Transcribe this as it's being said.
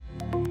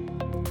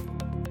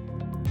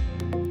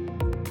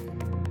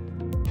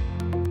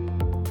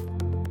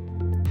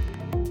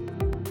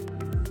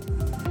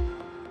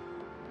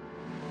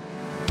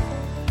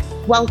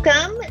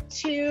Welcome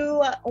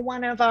to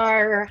one of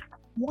our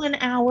 1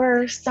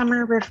 hour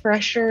summer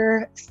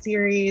refresher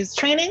series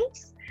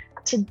trainings.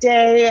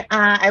 Today,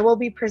 I will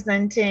be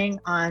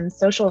presenting on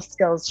social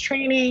skills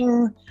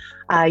training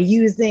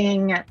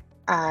using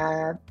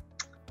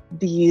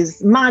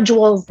these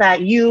modules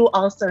that you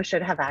also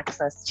should have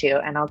access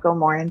to, and I'll go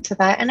more into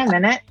that in a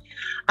minute.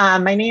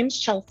 My name's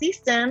Chelsea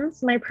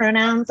Sims. My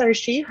pronouns are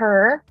she,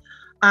 her.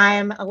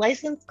 I'm a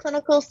licensed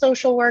clinical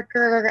social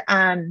worker,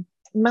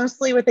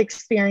 mostly with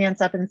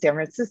experience up in San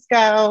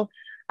Francisco.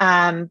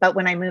 But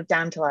when I moved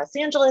down to Los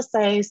Angeles,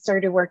 I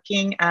started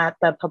working at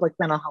the Public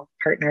Mental Health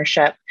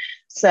Partnership.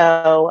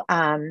 So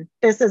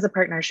this is a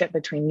partnership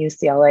between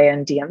UCLA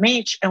and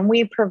DMH, and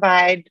we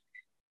provide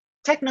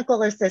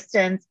technical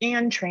assistance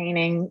and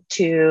training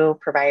to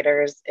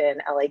providers in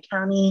LA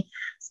County,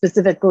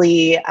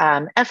 specifically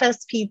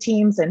FSP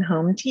teams and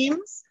home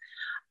teams.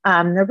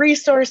 The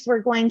resource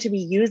we're going to be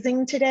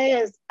using today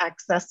is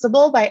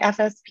accessible by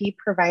FSP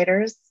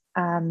providers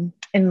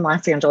in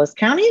Los Angeles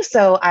County.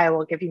 So I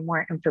will give you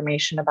more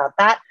information about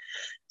that.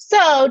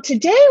 So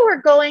today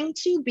we're going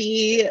to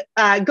be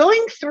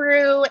going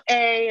through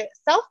a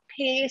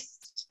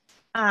self-paced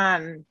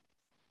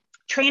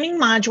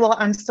training module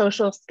on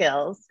social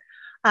skills.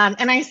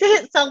 And I say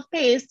it's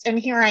self-paced, and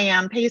here I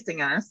am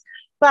pacing us,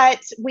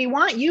 but we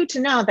want you to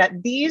know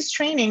that these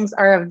trainings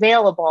are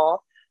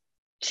available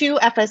to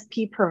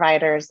FSP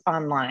providers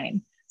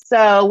online.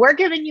 So we're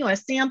giving you a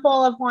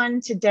sample of one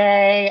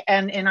today,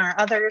 and in our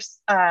other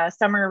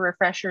summer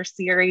refresher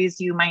series,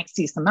 you might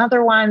see some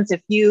other ones.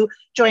 If you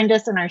joined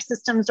us in our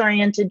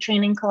systems-oriented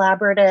training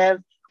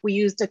collaborative, we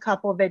used a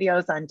couple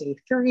videos on day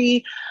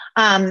 3.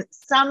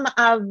 Some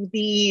of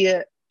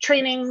the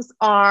trainings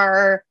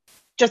are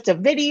just a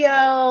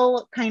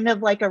video, kind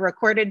of like a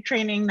recorded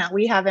training that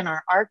we have in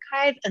our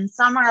archive, and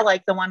some are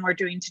like the one we're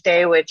doing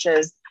today, which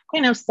is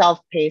kind of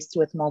self-paced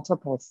with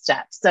multiple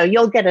steps. So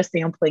you'll get a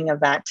sampling of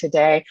that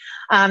today.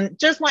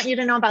 Just want you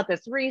to know about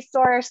this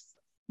resource.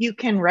 You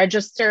can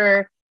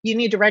register. You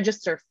need to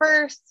register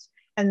first,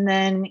 and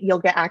then you'll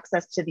get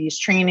access to these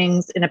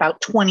trainings in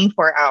about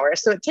 24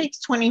 hours. So it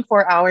takes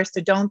 24 hours, so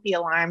don't be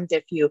alarmed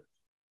if you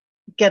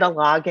get a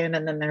login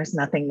and then there's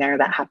nothing there.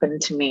 That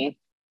happened to me.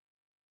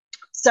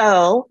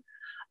 So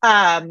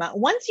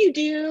once you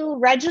do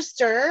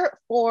register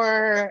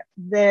for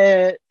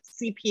the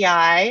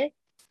CPI,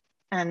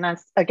 and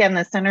that's, again,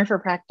 the Center for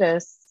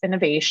Practice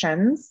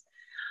Innovations,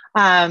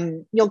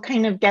 you'll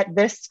kind of get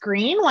this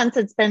screen once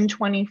it's been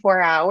 24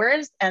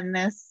 hours, and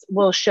this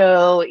will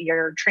show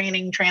your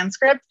training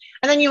transcript.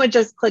 And then you would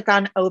just click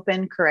on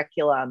Open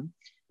Curriculum.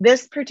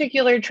 This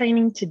particular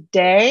training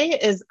today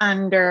is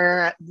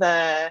under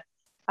the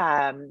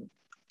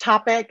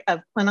topic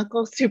of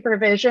clinical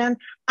supervision.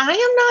 I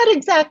am not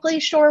exactly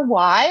sure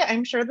why.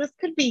 I'm sure this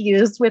could be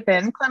used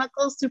within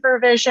clinical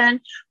supervision,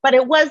 but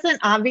it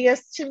wasn't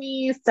obvious to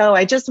me. So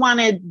I just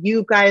wanted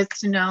you guys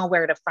to know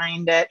where to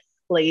find it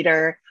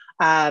later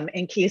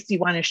in case you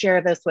want to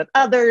share this with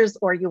others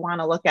or you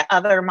want to look at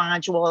other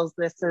modules.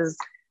 This is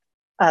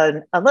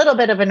a little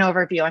bit of an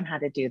overview on how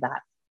to do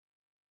that.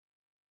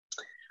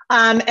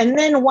 And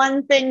then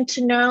one thing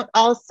to note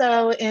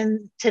also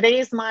in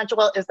today's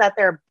module is that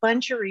there are a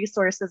bunch of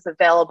resources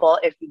available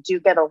if you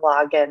do get a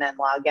login and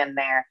log in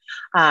there.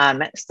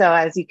 So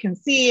as you can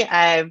see,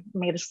 I've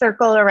made a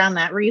circle around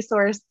that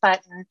resource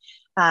button.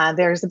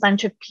 There's a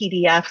bunch of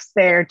PDFs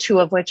there, 2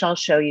 of which I'll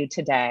show you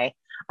today.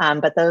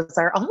 But those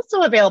are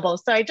also available.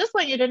 So I just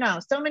want you to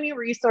know, so many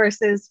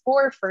resources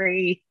for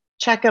free.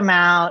 Check them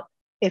out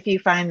if you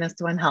find this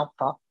one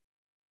helpful.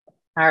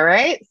 All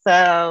right,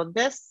 so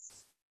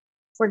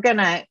we're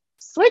gonna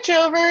switch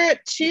over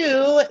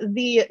to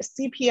the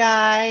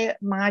CPI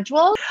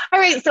module. All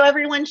right, so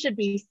everyone should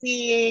be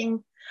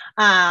seeing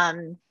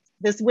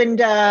this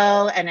window,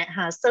 and it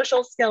has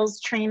social skills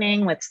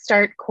training with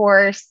start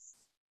course.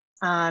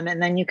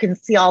 And then you can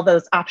see all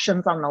those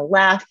options on the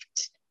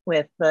left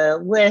with the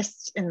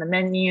list in the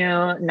menu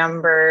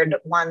numbered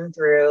 1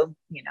 through,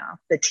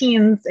 the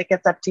teens it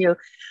gets up to.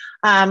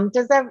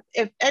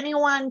 If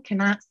anyone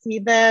cannot see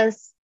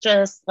this,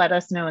 just let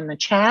us know in the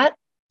chat.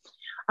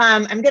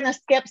 I'm going to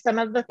skip some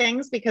of the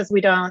things because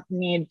we don't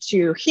need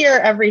to hear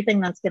everything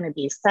that's going to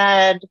be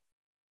said.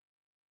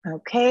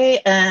 Okay,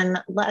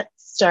 and let's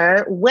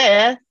start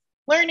with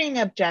learning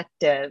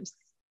objectives.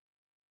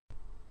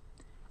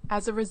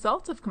 As a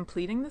result of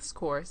completing this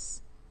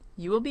course,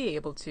 you will be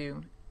able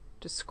to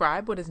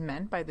describe what is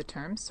meant by the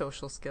term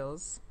social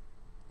skills,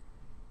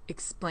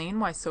 explain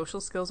why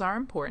social skills are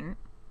important,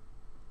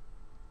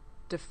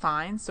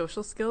 define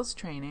social skills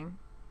training,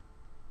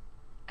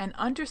 and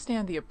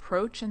understand the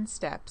approach and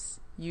steps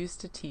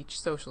used to teach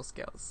social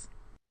skills.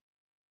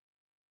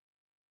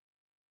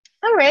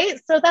 All right,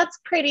 so that's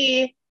a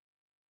pretty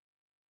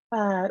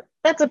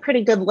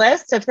good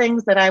list of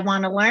things that I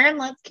want to learn.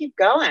 Let's keep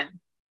going.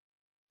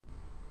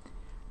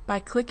 By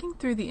clicking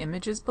through the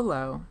images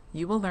below,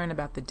 you will learn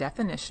about the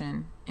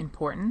definition,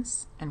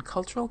 importance, and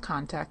cultural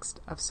context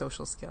of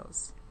social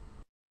skills.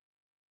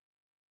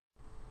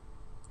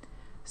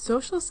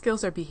 Social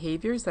skills are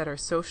behaviors that are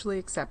socially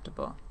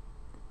acceptable.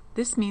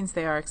 This means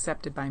they are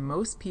accepted by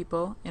most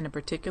people in a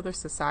particular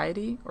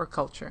society or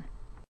culture.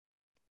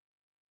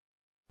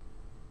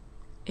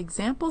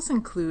 Examples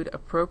include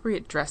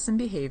appropriate dress and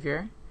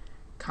behavior,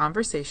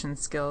 conversation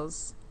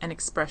skills, and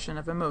expression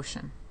of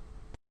emotion.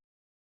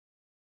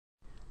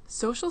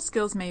 Social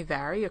skills may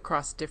vary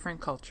across different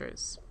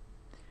cultures.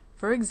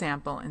 For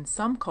example, in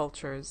some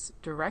cultures,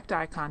 direct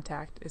eye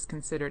contact is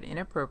considered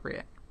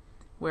inappropriate,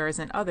 whereas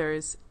in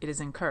others, it is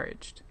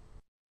encouraged.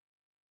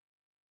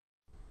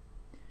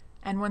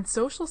 And when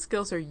social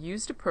skills are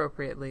used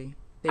appropriately,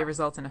 they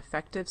result in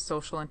effective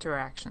social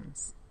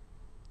interactions.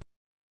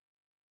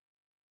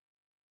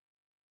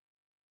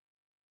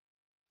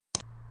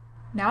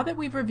 Now that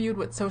we've reviewed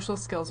what social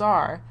skills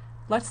are,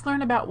 let's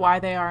learn about why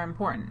they are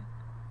important.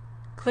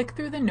 Click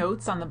through the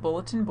notes on the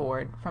bulletin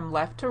board from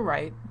left to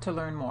right to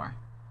learn more.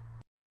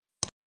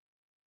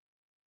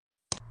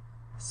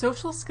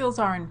 Social skills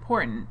are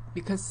important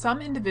because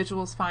some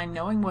individuals find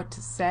knowing what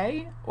to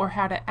say or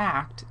how to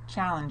act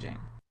challenging.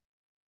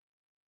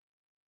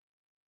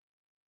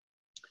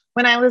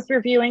 When I was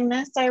reviewing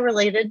this, I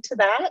related to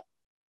that.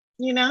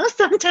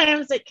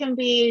 Sometimes it can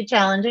be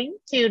challenging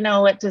to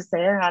know what to say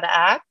or how to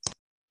act.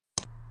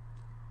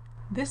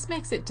 This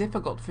makes it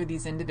difficult for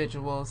these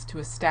individuals to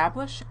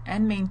establish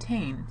and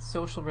maintain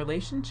social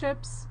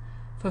relationships,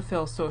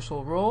 fulfill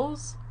social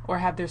roles, or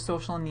have their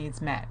social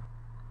needs met.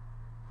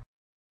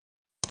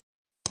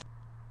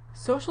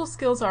 Social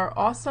skills are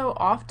also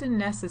often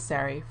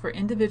necessary for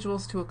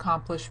individuals to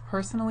accomplish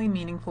personally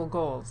meaningful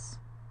goals.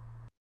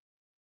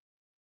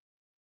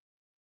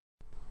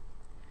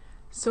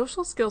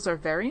 Social skills are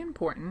very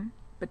important,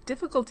 but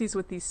difficulties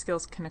with these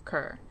skills can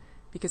occur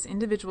because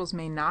individuals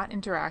may not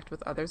interact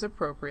with others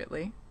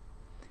appropriately,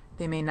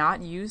 they may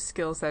not use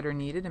skills that are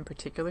needed in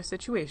particular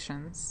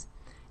situations,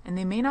 and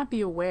they may not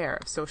be aware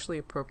of socially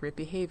appropriate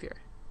behavior.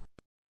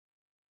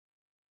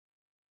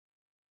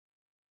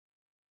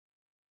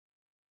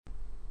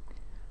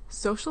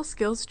 Social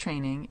skills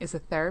training is a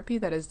therapy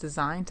that is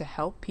designed to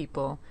help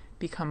people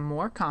become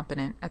more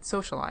competent at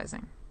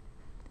socializing.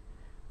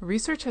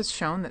 Research has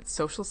shown that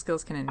social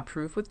skills can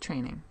improve with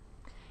training,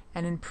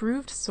 and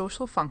improved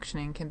social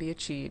functioning can be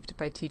achieved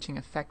by teaching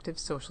effective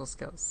social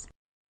skills.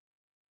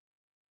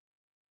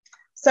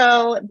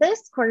 So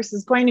this course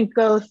is going to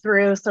go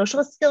through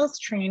social skills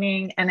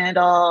training, and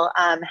it'll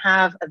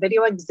have a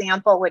video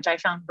example, which I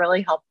found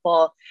really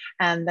helpful.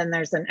 And then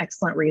there's an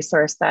excellent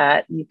resource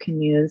that you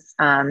can use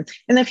in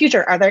the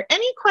future. Are there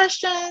any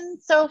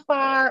questions so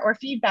far or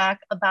feedback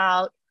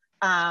about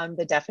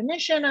the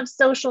definition of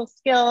social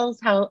skills,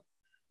 how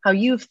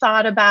you've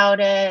thought about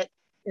it?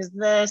 Is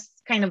this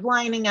kind of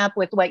lining up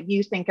with what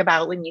you think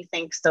about when you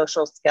think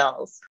social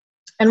skills?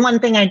 And one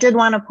thing I did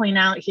want to point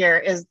out here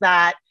is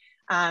that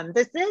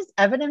this is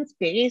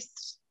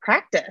evidence-based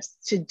practice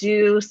to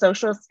do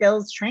social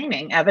skills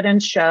training.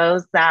 Evidence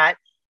shows that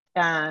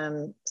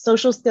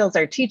social skills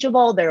are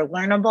teachable, they're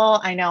learnable.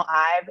 I know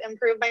I've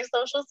improved my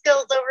social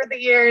skills over the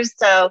years.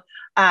 So,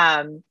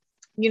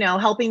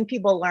 helping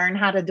people learn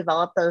how to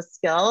develop those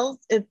skills,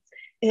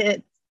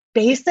 it's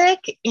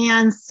basic.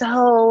 And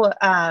so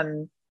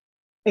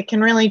it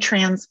can really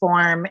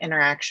transform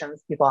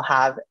interactions people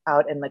have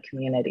out in the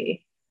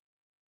community.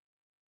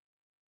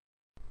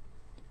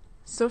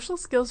 Social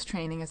skills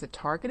training is a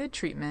targeted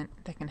treatment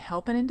that can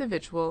help an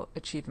individual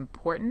achieve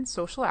important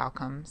social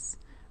outcomes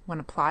when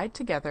applied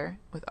together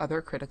with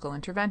other critical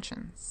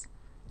interventions,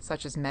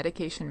 such as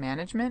medication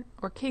management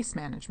or case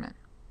management.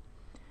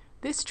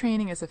 This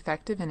training is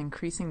effective in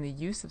increasing the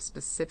use of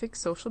specific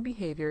social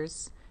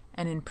behaviors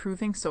and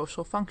improving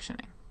social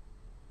functioning.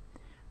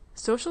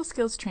 Social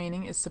skills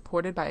training is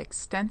supported by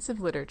extensive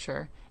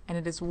literature, and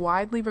it is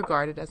widely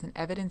regarded as an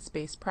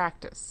evidence-based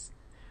practice.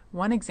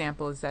 One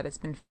example is that it's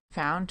been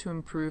found to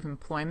improve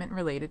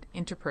employment-related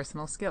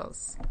interpersonal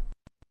skills.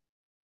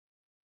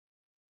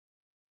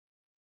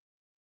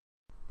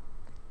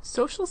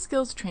 Social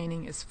skills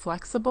training is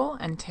flexible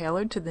and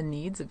tailored to the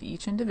needs of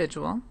each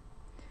individual.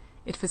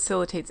 It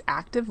facilitates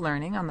active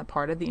learning on the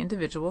part of the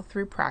individual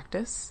through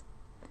practice.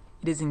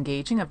 It is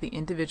engaging of the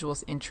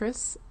individual's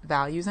interests,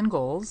 values, and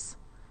goals.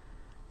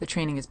 The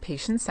training is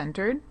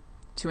patient-centered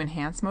to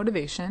enhance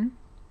motivation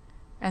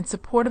and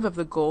supportive of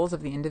the goals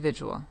of the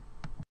individual.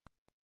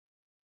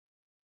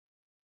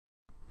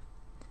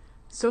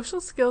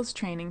 Social skills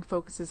training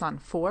focuses on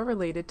 4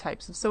 related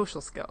types of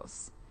social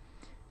skills.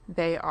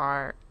 They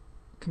are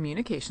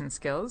communication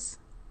skills,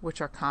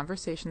 which are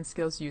conversation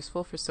skills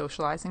useful for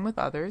socializing with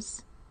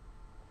others,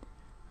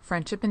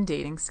 friendship and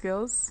dating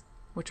skills,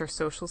 which are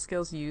social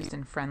skills used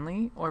in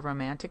friendly or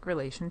romantic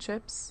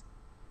relationships,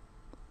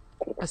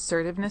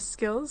 assertiveness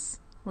skills,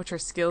 which are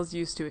skills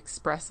used to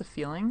express a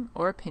feeling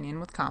or opinion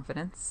with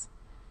confidence,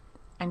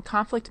 and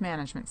conflict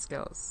management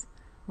skills,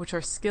 which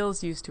are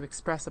skills used to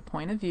express a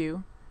point of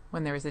view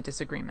when there is a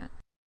disagreement.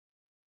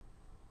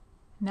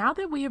 Now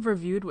that we have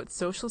reviewed what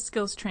social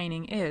skills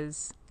training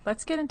is,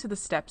 let's get into the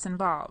steps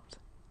involved.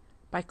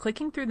 By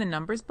clicking through the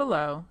numbers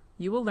below,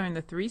 you will learn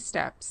the 3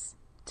 steps,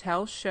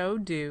 tell, show,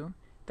 do,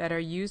 that are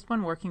used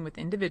when working with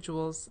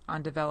individuals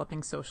on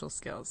developing social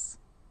skills.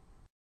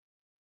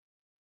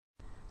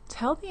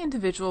 Tell the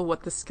individual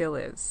what the skill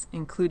is,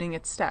 including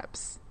its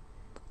steps.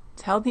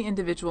 Tell the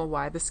individual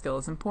why the skill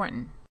is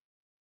important.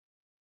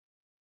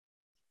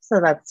 So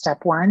that's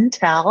step one,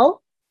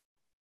 tell.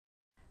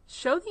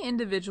 Show the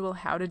individual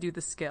how to do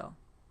the skill.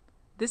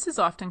 This is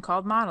often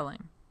called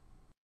modeling.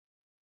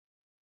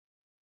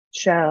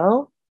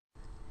 Show.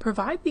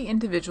 Provide the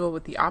individual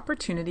with the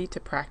opportunity to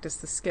practice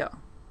the skill.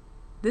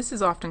 This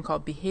is often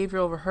called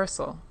behavioral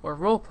rehearsal or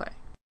role play.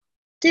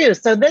 Do.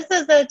 So this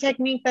is a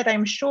technique that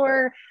I'm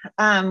sure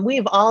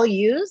we've all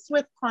used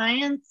with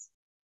clients.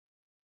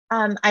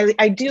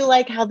 I do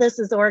like how this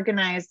is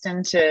organized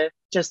into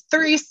just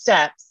 3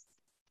 steps.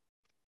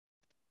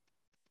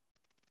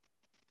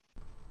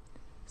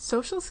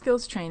 Social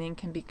skills training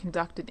can be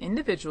conducted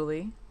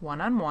individually,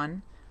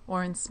 one-on-one,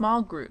 or in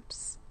small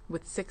groups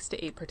with 6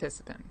 to 8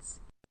 participants.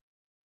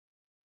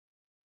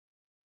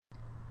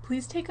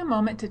 Please take a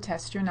moment to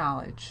test your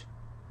knowledge.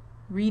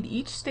 Read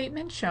each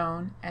statement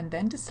shown and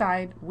then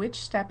decide which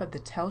step of the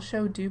tell,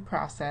 show, do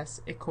process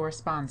it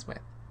corresponds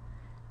with.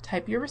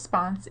 Type your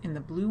response in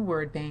the blue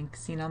word bank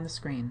seen on the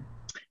screen.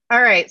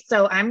 All right,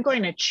 so I'm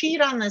going to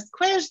cheat on this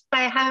quiz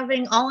by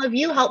having all of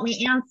you help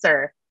me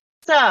answer.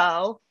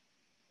 So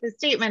the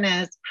statement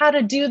is how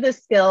to do the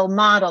skill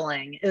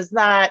modeling. Is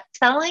that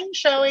telling,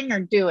 showing,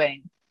 or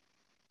doing?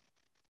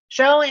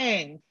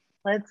 Showing.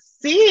 Let's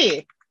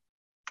see.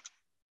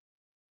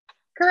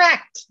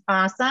 Correct.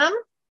 Awesome.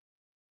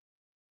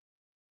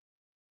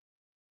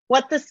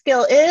 What the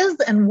skill is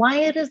and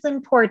why it is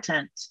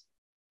important.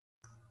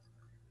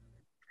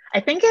 I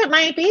think it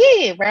might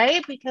be,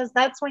 right? Because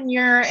that's when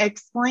you're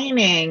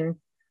explaining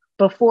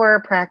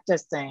before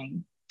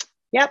practicing.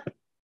 Yep.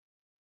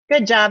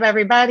 Good job,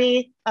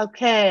 everybody.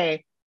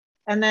 Okay.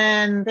 And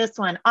then this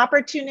one,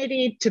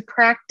 opportunity to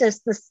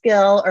practice the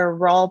skill or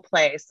role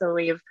play. So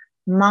we've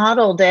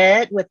modeled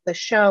it with the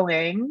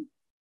showing.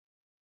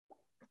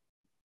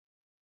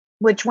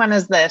 Which one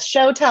is this?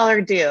 Show, tell,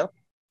 or do?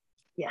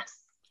 Yes,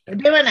 we're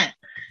doing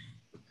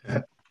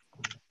it.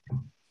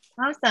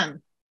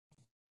 Awesome.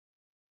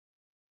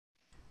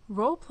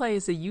 Role play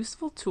is a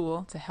useful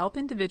tool to help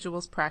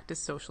individuals practice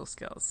social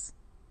skills.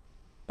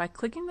 By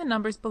clicking the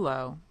numbers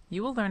below,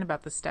 you will learn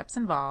about the steps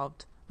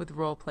involved with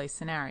role play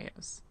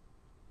scenarios.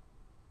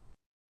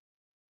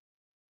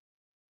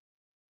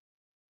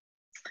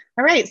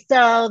 All right,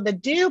 so the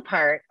do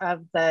part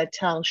of the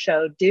tell,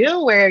 show,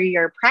 do, where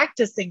you're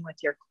practicing with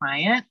your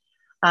client,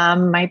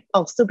 might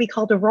also be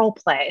called a role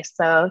play.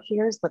 So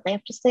here's what they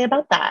have to say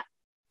about that.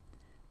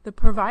 The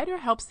provider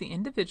helps the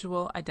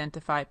individual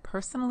identify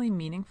personally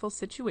meaningful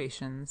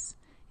situations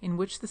in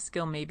which the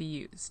skill may be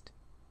used.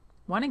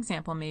 One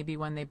example may be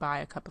when they buy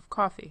a cup of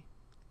coffee.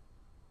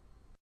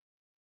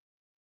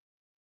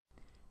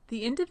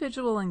 The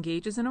individual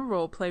engages in a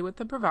role play with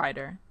the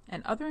provider,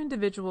 and other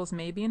individuals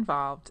may be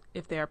involved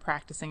if they are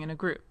practicing in a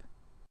group.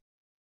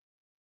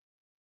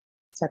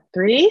 Step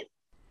 3.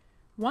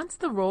 Once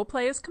the role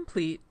play is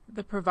complete,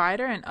 the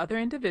provider and other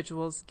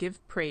individuals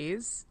give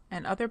praise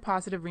and other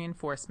positive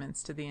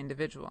reinforcements to the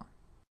individual.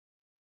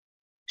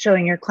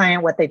 Showing your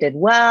client what they did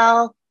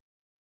well.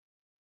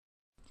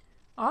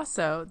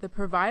 Also, the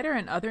provider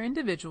and other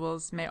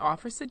individuals may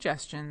offer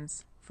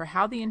suggestions for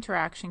how the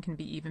interaction can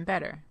be even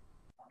better.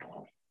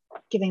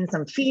 Giving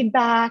some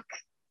feedback.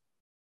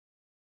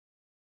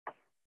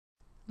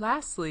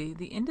 Lastly,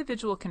 the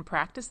individual can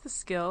practice the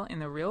skill in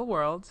the real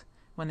world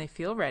when they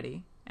feel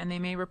ready, and they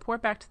may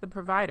report back to the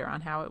provider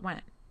on how it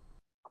went.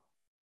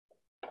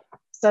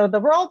 So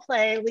the role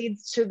play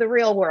leads to the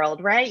real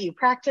world, right? You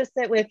practice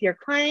it with your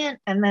client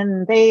and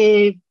then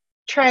they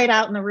try it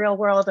out in the real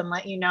world and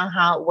let you know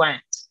how it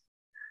went.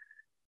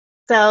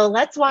 So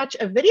let's watch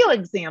a video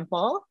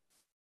example.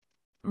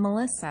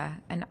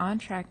 Melissa, an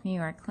on-track New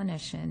York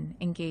clinician,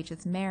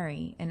 engages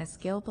Mary in a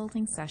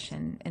skill-building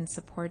session in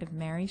support of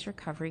Mary's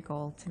recovery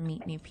goal to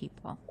meet new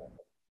people.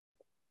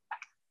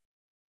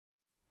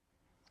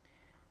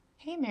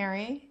 Hey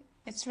Mary,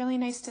 it's really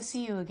nice to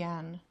see you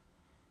again.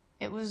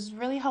 It was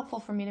really helpful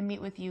for me to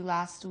meet with you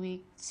last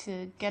week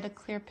to get a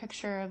clear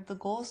picture of the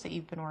goals that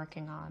you've been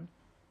working on.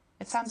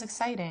 It sounds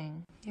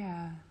exciting.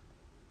 Yeah.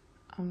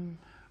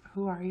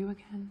 Who are you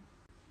again?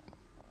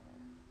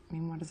 I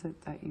mean, what is it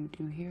that you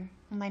do here?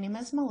 My name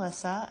is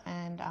Melissa,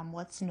 and I'm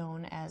what's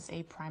known as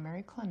a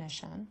primary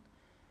clinician.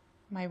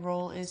 My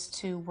role is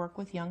to work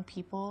with young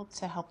people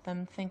to help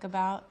them think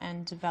about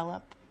and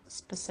develop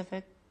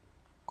specific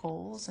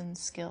goals and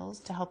skills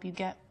to help you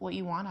get what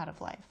you want out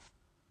of life.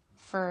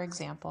 For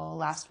example,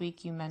 last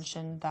week you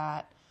mentioned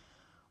that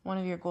one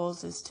of your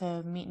goals is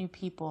to meet new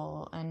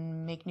people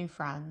and make new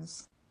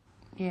friends.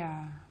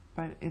 Yeah,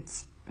 but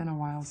it's been a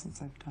while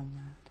since I've done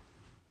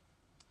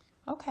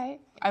that. Okay.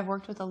 I've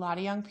worked with a lot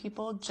of young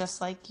people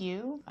just like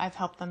you. I've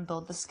helped them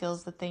build the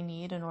skills that they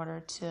need in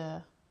order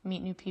to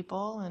meet new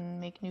people and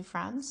make new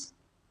friends.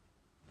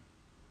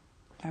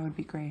 That would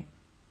be great.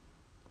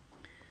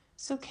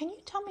 So can you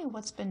tell me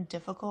what's been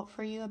difficult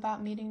for you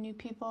about meeting new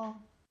people?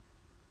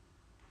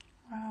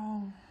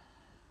 Well,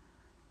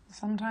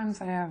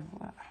 sometimes I have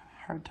a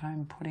hard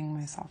time putting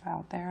myself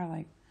out there.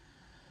 Like,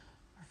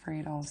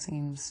 afraid I'll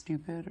seem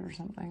stupid or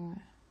something.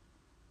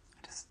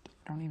 I just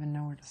don't even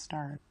know where to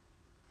start.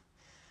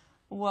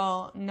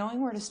 Well,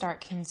 knowing where to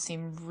start can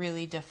seem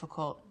really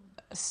difficult,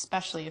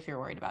 especially if you're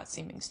worried about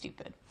seeming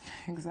stupid.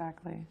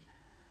 Exactly.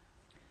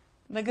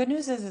 The good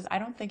news is I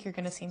don't think you're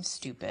going to seem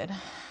stupid.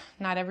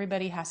 Not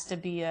everybody has to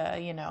be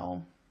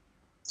a,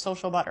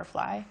 social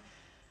butterfly.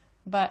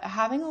 But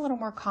having a little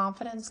more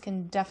confidence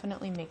can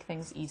definitely make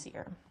things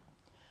easier.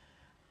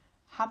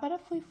 How about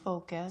if we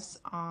focus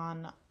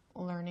on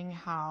learning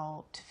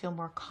how to feel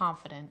more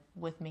confident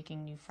with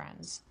making new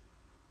friends?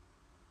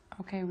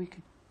 Okay, we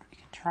could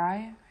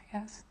try, I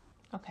guess.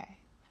 Okay.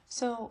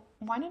 So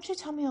why don't you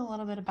tell me a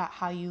little bit about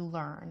how you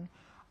learn?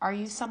 Are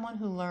you someone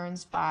who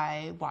learns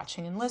by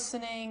watching and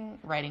listening,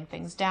 writing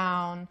things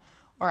down,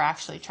 or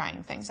actually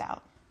trying things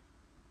out?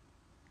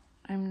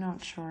 I'm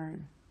not sure.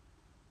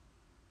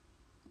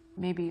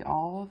 Maybe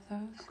all of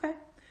those? Okay.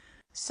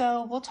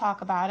 So we'll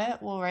talk about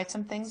it, we'll write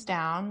some things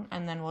down,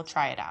 and then we'll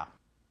try it out.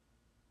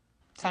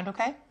 Sound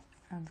okay?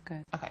 Sounds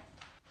good. Okay.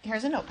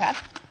 Here's a notepad.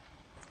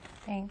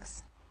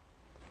 Thanks.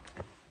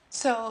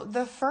 So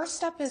the first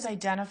step is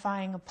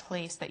identifying a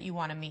place that you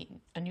want to meet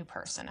a new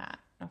person at.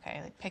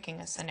 Okay, like picking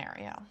a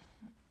scenario.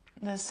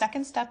 The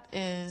second step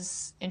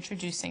is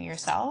introducing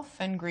yourself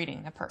and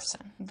greeting the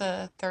person.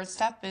 The third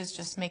step is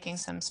just making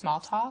some small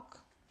talk,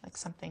 like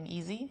something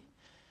easy.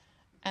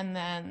 And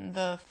then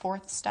the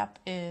fourth step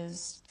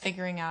is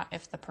figuring out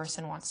if the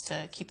person wants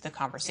to keep the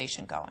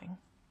conversation going.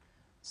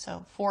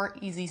 So 4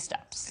 easy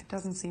steps. It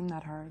doesn't seem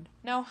that hard.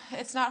 No,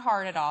 it's not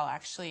hard at all,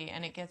 actually,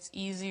 and it gets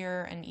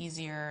easier and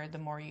easier the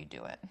more you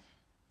do it.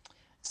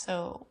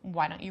 So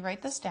why don't you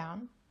write this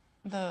down?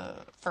 The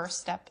first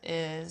step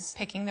is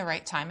picking the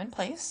right time and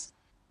place.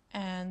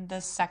 And the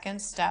second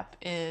step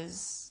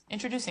is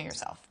introducing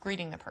yourself,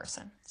 greeting the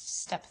person.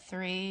 Step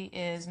 3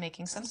 is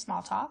making some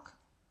small talk.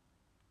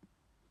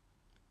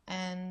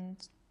 And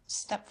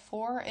step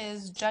 4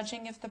 is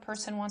judging if the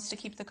person wants to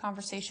keep the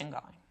conversation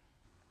going.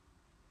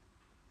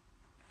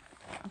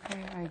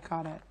 Okay, I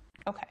got it.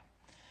 Okay.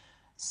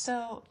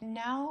 So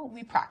now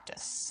we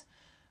practice.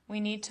 We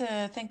need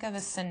to think of a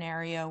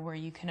scenario where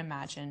you can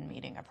imagine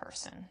meeting a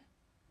person.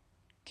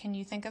 Can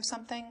you think of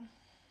something?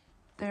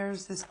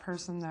 There's this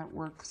person that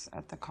works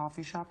at the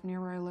coffee shop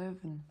near where I live,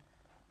 and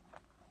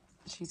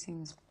she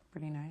seems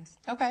pretty nice.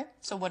 Okay.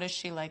 So what is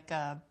she, like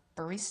a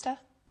barista?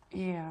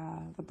 Yeah,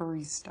 the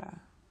barista.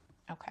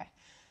 Okay.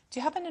 Do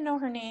you happen to know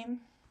her name?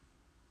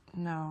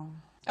 No.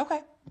 Okay,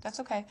 that's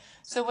okay.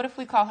 So what if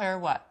we call her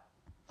what?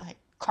 Like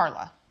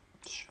Carla.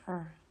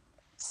 Sure.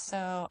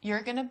 So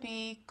you're going to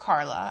be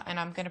Carla, and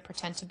I'm going to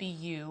pretend to be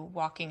you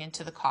walking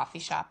into the coffee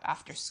shop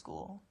after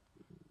school.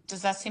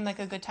 Does that seem like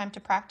a good time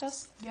to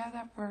practice? Yeah,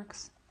 that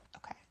works.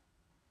 Okay.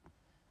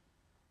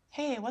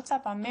 Hey, what's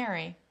up? I'm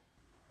Mary.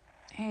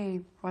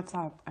 Hey, what's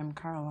up? I'm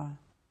Carla.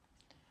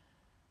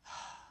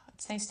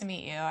 It's nice to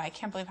meet you. I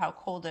can't believe how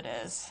cold it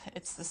is.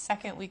 It's the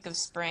second week of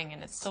spring,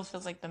 and it still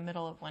feels like the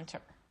middle of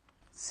winter.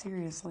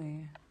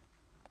 Seriously,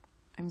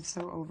 I'm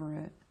so over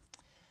it.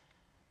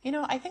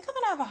 I think I'm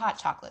going to have a hot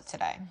chocolate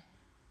today.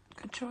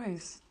 Good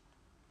choice.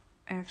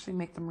 I actually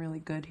make them really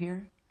good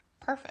here.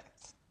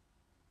 Perfect.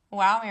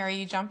 Wow, Mary,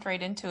 you jumped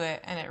right into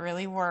it, and it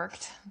really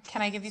worked.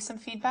 Can I give you some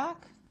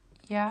feedback?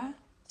 Yeah?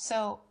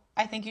 So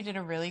I think you did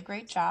a really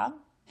great job.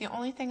 The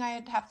only thing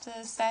I'd have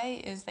to say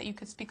is that you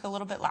could speak a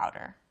little bit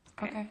louder.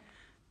 Okay.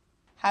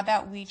 How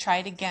about we try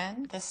it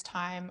again? This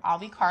time I'll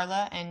be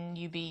Carla and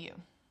you be you.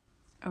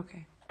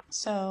 Okay.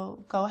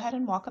 So go ahead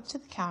and walk up to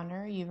the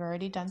counter. You've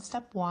already done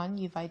step 1.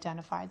 You've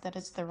identified that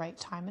it's the right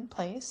time and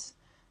place.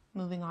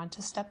 Moving on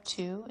to step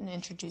 2 and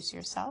introduce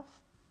yourself.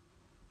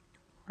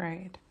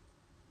 Right.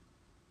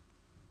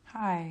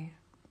 Hi.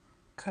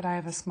 Could I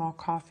have a small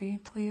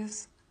coffee,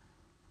 please?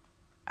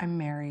 I'm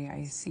Mary.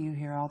 I see you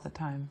here all the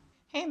time.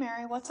 Hey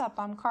Mary, what's up?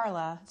 I'm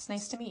Carla. It's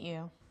nice to meet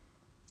you.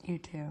 You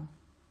too.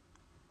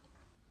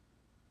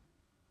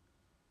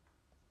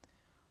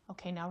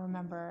 Okay, now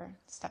remember,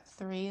 step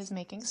 3 is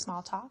making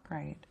small talk.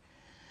 Right.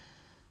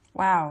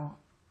 Wow.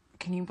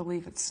 Can you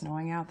believe it's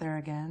snowing out there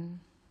again?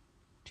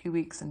 2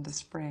 weeks into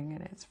spring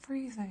and it's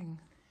freezing.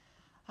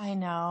 I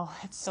know,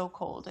 it's so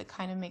cold. It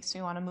kind of makes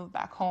me want to move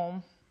back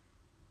home.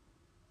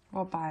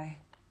 Well, bye.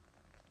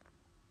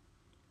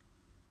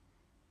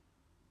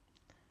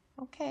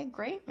 Okay,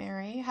 great,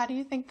 Mary. How do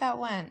you think that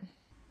went?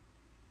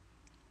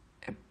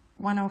 It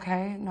went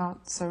okay,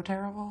 not so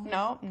terrible.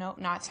 No,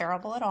 not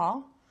terrible at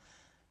all.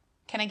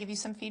 Can I give you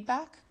some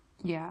feedback?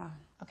 Yeah.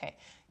 Okay,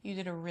 you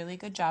did a really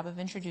good job of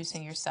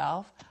introducing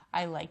yourself.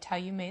 I liked how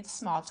you made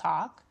small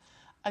talk.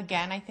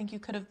 Again, I think you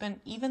could have been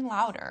even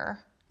louder.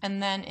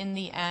 And then in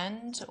the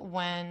end,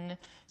 when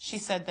she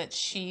said that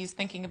she's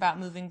thinking about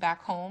moving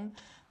back home,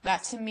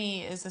 that to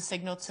me is a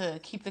signal to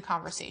keep the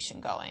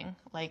conversation going.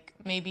 Like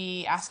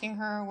maybe asking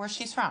her where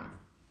she's from.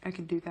 I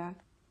could do that.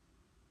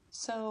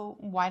 So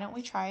why don't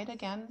we try it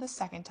again the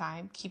second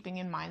time, keeping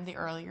in mind the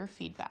earlier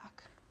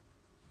feedback?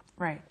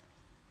 Right.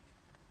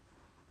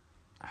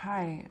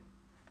 Hi.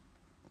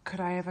 Could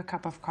I have a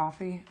cup of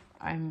coffee?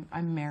 I'm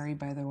Mary,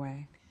 by the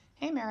way.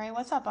 Hey Mary,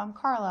 what's up? I'm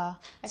Carla.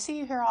 I see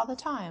you here all the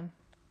time.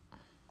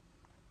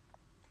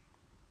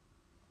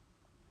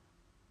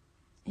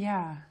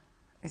 Yeah,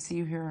 I see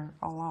you here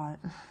a lot.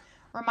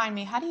 Remind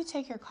me, how do you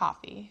take your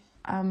coffee?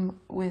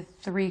 With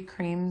 3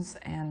 creams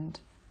and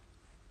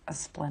a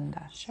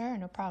Splenda. Sure,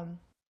 no problem.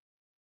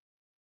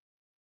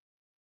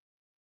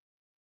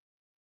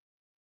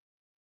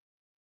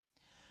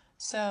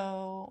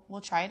 So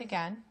we'll try it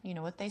again. You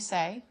know what they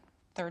say,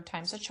 third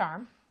time's a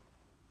charm.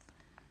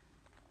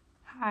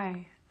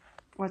 Hi,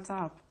 what's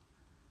up?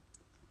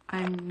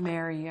 I'm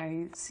Mary.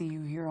 I see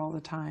you here all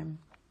the time.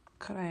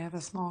 Could I have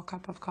a small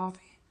cup of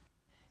coffee?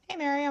 Hey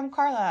Mary, I'm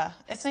Carla.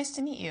 It's nice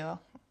to meet you.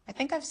 I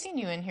think I've seen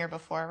you in here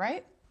before,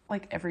 right?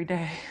 Like every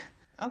day.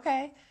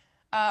 Okay.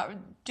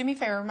 Do me a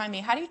favor, remind me,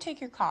 how do you take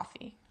your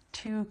coffee?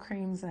 2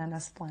 creams and a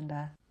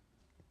Splenda.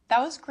 That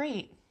was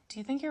great. Do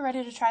you think you're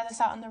ready to try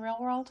this out in the real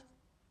world?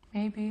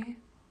 Maybe.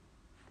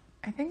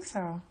 I think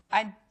so.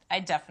 I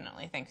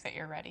definitely think that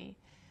you're ready.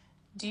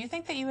 Do you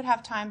think that you would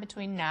have time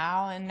between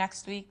now and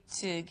next week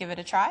to give it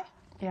a try?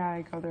 Yeah,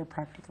 I go there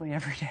practically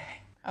every day.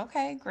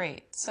 Okay,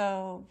 great.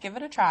 So give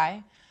it a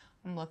try.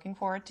 I'm looking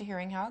forward to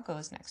hearing how it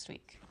goes next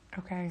week.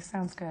 Okay,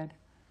 sounds good.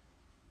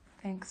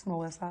 Thanks,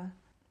 Melissa.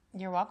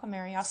 You're welcome,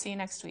 Mary. I'll see you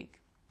next week.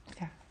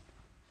 Yeah.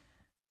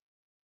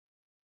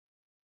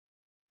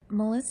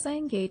 Melissa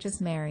engages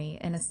Mary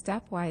in a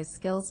stepwise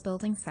skills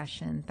building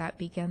session that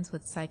begins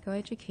with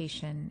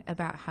psychoeducation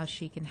about how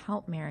she can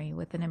help Mary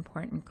with an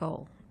important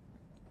goal,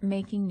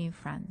 making new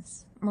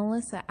friends.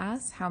 Melissa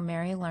asks how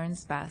Mary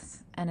learns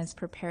best and is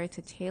prepared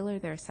to tailor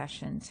their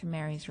session to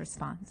Mary's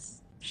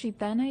response. She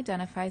then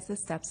identifies the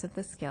steps of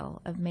the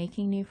skill of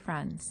making new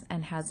friends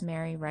and has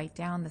Mary write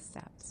down the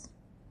steps.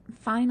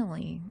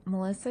 Finally,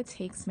 Melissa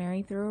takes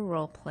Mary through a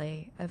role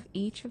play of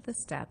each of the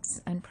steps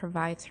and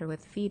provides her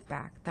with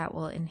feedback that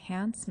will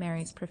enhance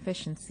Mary's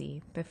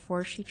proficiency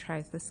before she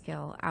tries the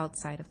skill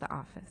outside of the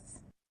office.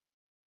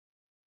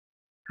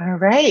 All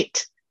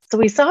right. So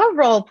we saw a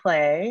role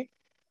play.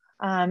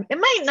 It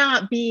might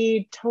not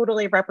be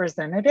totally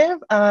representative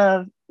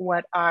of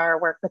what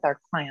our work with our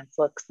clients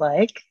looks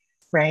like,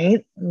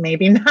 right?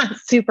 Maybe not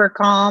super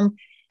calm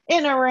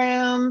in a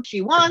room.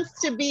 She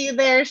wants to be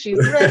there. She's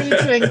ready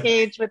to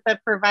engage with the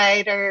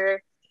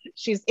provider.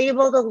 She's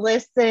able to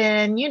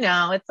listen. You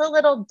know, it's a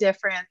little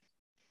different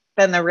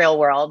than the real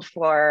world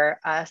for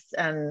us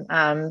and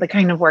the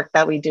kind of work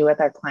that we do with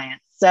our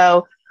clients.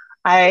 So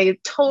I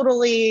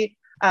totally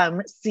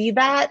see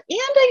that. And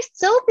I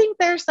still think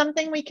there's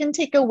something we can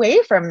take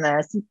away from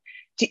this.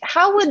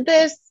 How would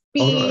this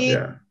be?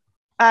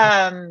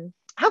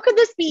 How could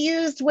this be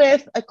used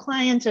with a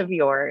client of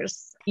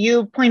yours?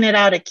 You pointed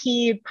out a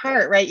key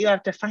part, right? You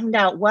have to find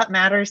out what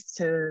matters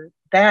to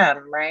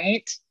them,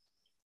 right?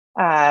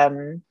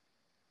 And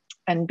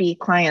be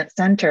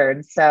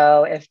client-centered.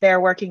 So if they're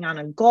working on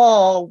a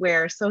goal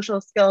where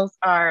social skills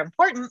are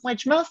important,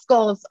 which most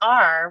goals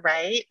are,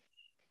 right?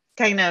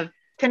 Kind of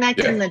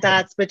connecting the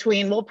dots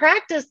between, we'll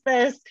practice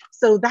this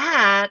so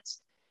that,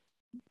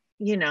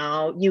 you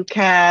know, you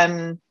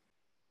can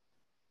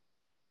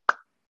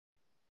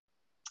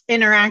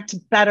interact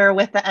better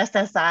with the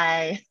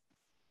SSI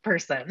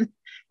person,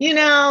 you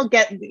know,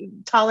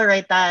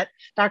 tolerate that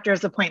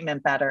doctor's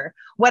appointment better,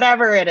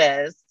 whatever it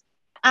is.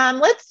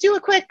 Let's do a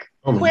quick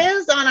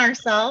quiz on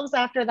ourselves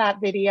after that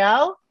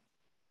video.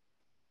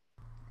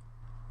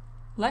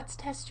 Let's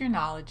test your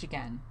knowledge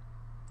again.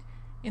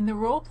 In the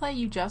role play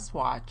you just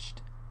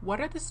watched, what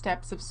are the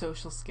steps of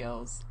social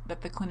skills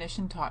that the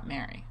clinician taught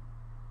Mary?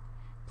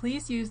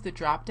 Please use the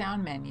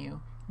drop-down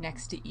menu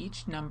next to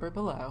each number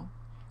below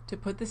to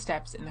put the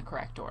steps in the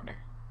correct order.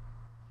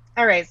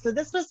 All right, so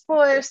this was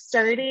for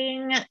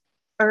starting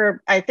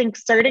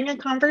a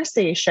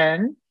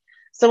conversation.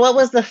 So what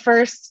was the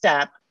first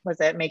step?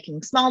 Was it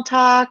making small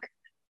talk,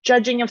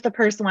 judging if the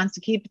person wants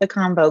to keep the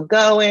convo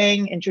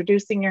going,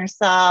 introducing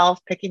yourself,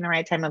 picking the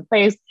right time and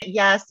place?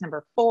 Yes,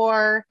 number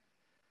 4.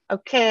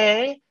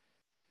 Okay.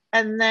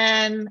 And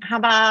then how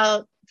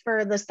about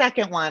for the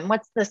second one?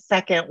 What's the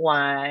second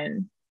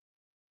one?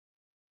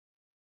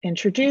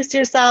 Introduce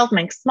yourself,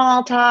 make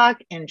small talk,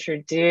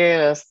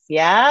 introduce.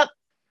 Yep.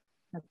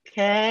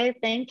 Okay,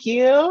 thank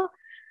you.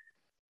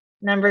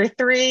 Number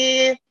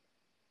 3,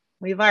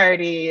 we've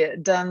already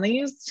done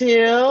these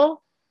 2.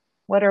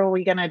 What are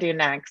we gonna do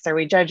next? Are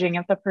we judging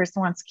if the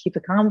person wants to keep the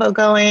combo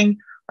going,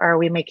 or are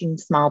we making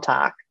small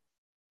talk?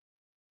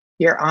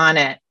 You're on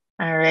it.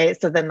 All right,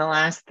 so then the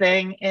last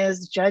thing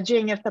is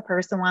judging if the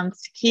person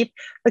wants to keep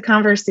the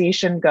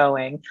conversation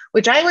going,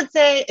 which I would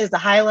say is a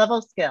high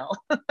level skill.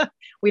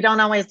 We don't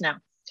always know.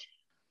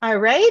 All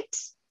right,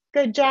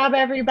 good job,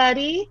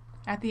 everybody.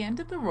 At the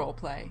end of the role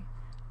play,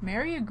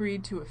 Mary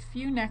agreed to a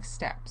few next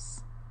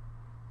steps.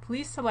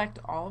 Please select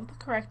all of the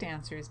correct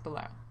answers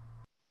below.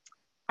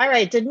 All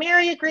right, did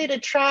Mary agree to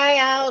try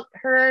out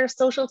her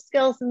social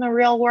skills in the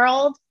real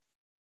world?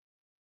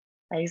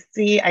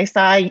 I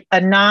saw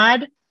a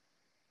nod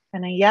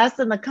and a yes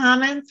in the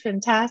comments.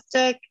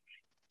 Fantastic.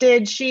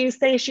 Did she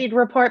say she'd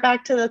report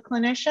back to the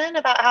clinician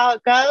about how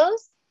it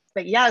goes?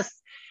 But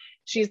yes,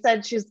 she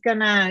said she's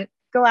gonna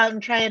go out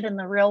and try it in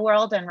the real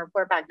world and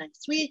report back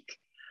next week.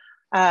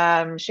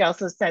 She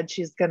also said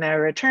she's going to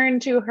return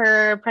to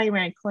her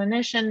primary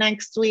clinician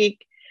next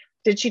week.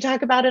 Did she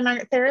talk about an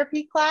art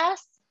therapy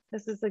class?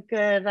 This is a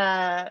good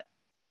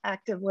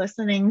active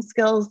listening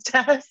skills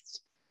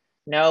test.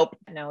 Nope.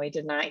 No, we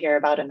did not hear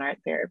about an art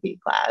therapy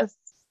class.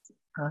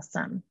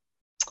 Awesome.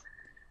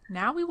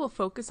 Now we will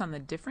focus on the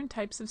different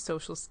types of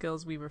social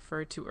skills we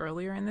referred to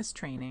earlier in this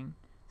training,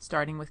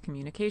 starting with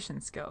communication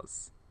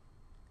skills.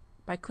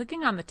 By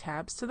clicking on the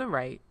tabs to the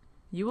right,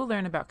 you will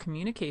learn about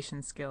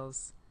communication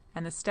skills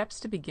and the steps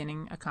to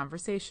beginning a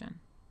conversation.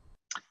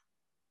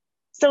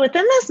 So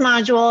within this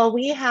module,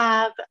 we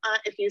have,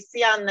 if you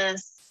see on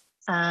this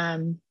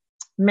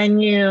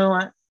menu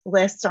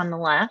list on the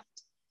left,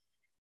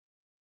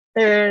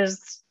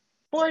 there's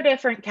 4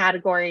 different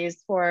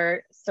categories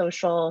for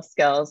social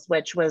skills,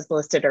 which was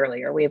listed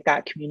earlier. We've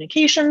got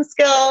communication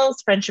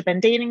skills, friendship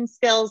and dating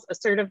skills,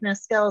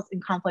 assertiveness skills,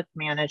 and conflict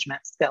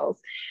management skills.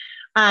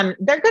 They're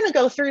going to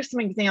go through some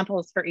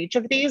examples for each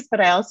of these,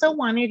 but I also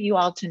wanted you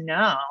all to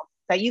know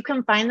that you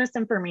can find this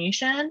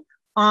information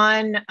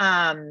on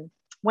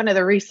one of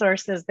the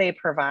resources they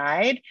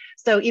provide.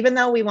 So even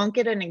though we won't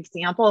get an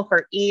example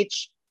for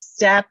each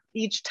step,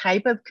 each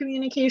type of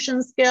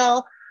communication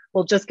skill,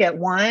 we'll just get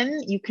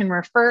one. You can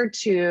refer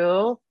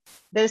to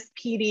this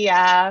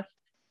PDF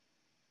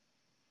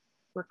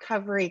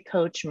recovery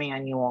coach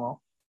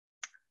manual,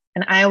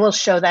 and I will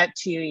show that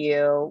to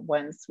you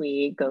once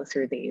we go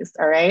through these.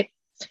 All right.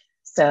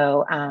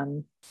 So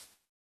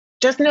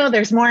just know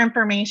there's more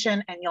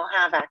information and you'll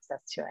have access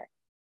to it.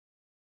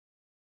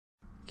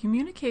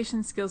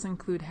 Communication skills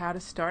include how to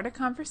start a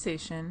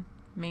conversation,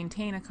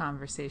 maintain a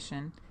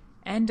conversation,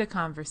 end a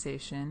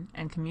conversation,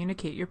 and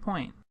communicate your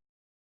point.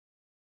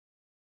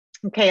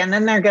 Okay, and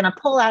then they're going to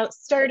pull out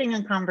starting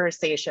a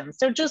conversation.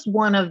 So just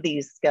one of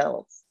these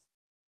skills.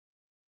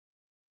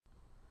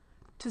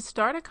 To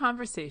start a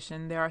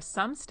conversation, there are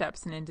some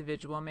steps an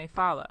individual may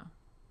follow.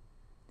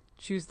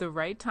 Choose the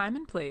right time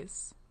and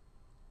place.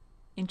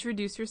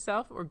 Introduce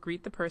yourself or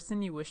greet the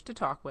person you wish to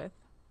talk with.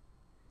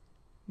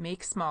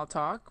 Make small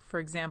talk. For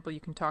example, you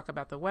can talk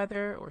about the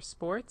weather or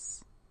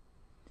sports.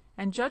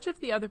 And judge if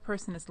the other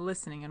person is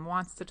listening and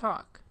wants to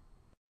talk.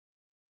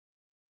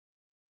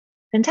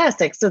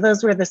 Fantastic. So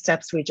those were the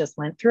steps we just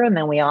went through, and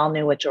then we all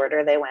knew which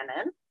order they went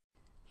in.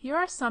 Here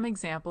are some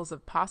examples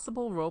of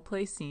possible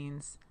role-play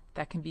scenes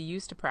that can be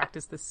used to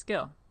practice this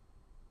skill.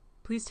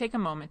 Please take a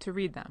moment to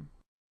read them.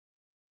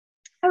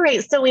 All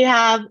right, so we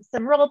have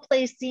some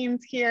role-play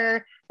scenes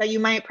here that you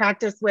might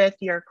practice with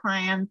your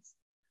clients.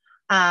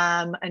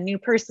 A new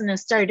person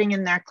is starting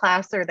in their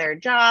class or their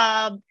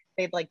job.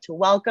 They'd like to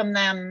welcome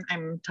them.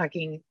 I'm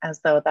talking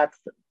as though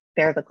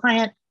they're the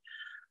client.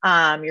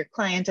 Your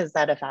client is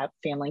at a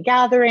family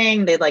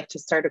gathering. They'd like to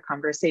start a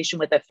conversation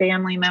with a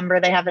family member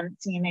they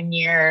haven't seen in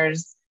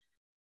years.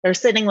 They're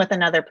sitting with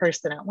another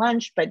person at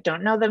lunch, but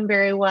don't know them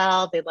very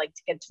well. They'd like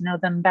to get to know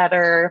them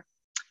better.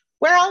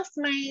 Where else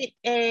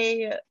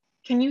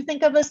can you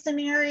think of a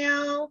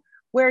scenario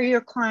where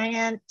your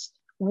client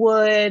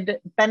would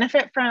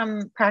benefit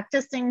from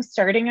practicing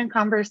starting a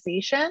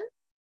conversation?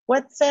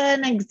 What's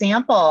an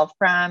example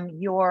from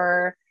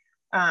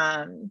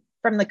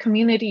from the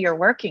community you're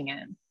working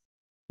in?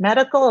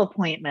 Medical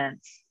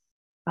appointments.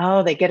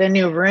 Oh, they get a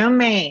new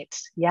roommate.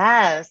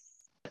 Yes,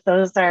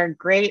 those are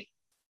great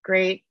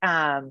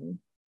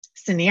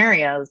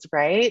scenarios,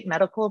 right?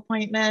 Medical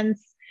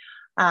appointments.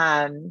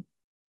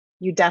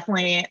 You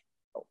definitely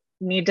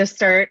need to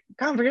start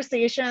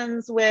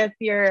conversations with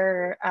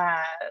your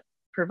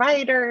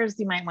providers.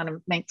 You might want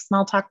to make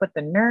small talk with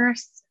the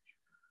nurse,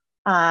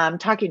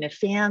 talking to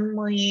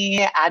family,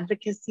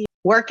 advocacy,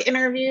 work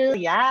interview.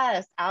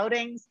 Yes,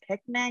 outings,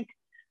 picnic.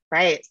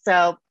 Right.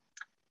 So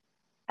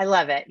I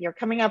love it. You're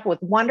coming up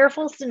with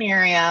wonderful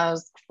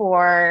scenarios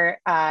for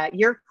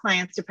your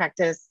clients to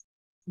practice,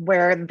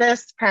 where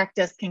this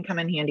practice can come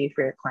in handy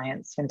for your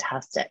clients.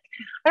 Fantastic.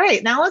 All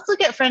right, now let's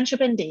look at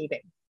friendship and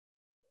dating.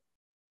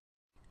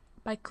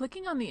 By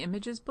clicking on the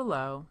images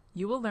below,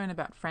 you will learn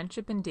about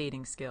friendship and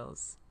dating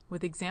skills,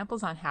 with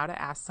examples on how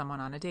to ask someone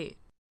on a date.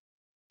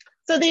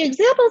 So the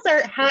examples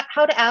are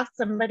how to ask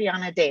somebody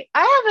on a date.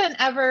 I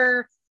haven't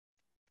ever,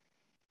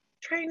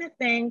 trying to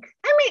think,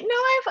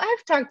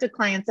 I've talked to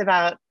clients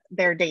about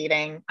their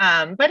dating,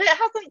 but it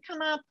hasn't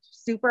come up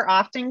super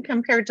often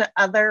compared to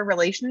other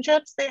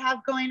relationships they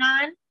have going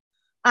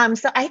on.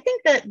 So I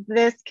think that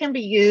this can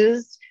be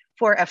used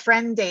for a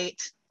friend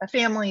date, a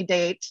family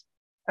date,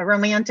 a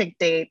romantic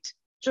date,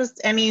 just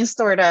any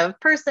sort of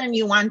person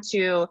you want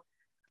to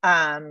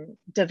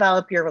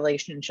develop your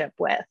relationship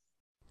with.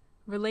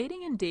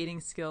 Relating and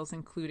dating skills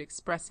include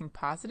expressing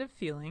positive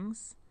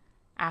feelings,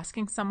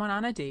 asking someone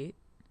on a date,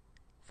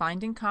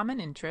 finding common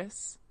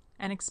interests,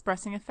 and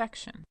expressing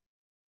affection.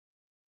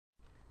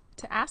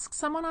 To ask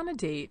someone on a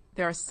date,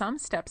 there are some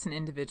steps an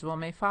individual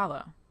may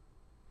follow.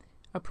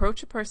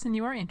 Approach a person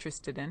you are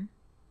interested in.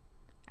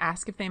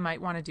 Ask if they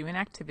might want to do an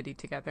activity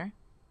together.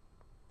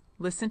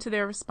 Listen to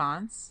their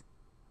response.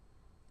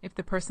 If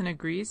the person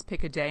agrees,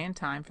 pick a day and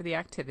time for the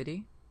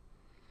activity.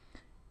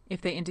 If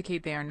they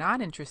indicate they are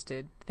not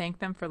interested, thank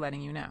them for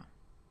letting you know.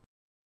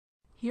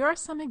 Here are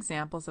some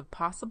examples of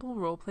possible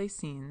role-play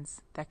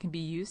scenes that can be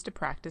used to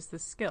practice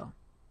this skill.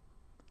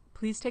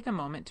 Please take a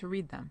moment to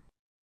read them.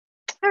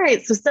 All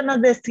right, so some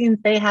of the scenes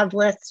they have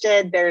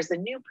listed, there's a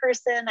new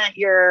person at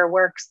your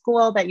work,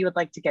 school that you would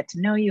like to get to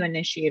know you,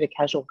 initiate a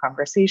casual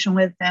conversation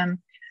with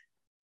them.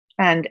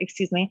 And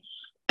excuse me,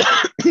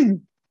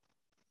 in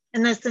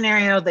this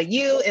scenario, the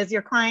you is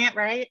your client,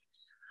 right?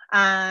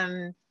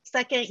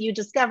 Second, you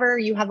discover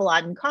you have a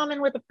lot in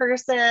common with a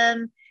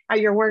person at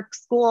your work,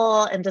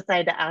 school, and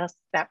decide to ask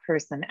that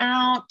person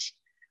out.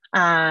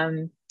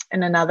 And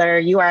another,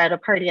 you are at a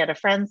party at a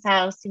friend's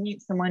house, you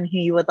meet someone who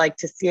you would like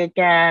to see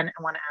again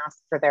and want to ask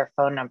for their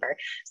phone number.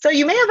 So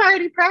you may have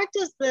already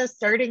practiced this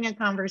starting a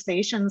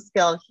conversation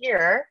skill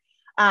here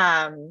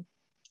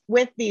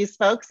with these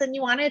folks, and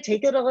you want to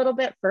take it a little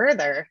bit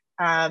further.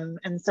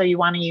 And so you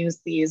want to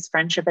use these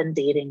friendship and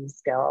dating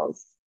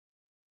skills.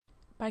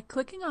 By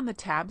clicking on the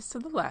tabs to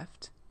the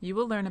left, you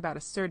will learn about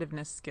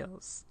assertiveness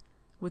skills,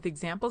 with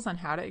examples on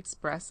how to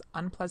express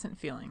unpleasant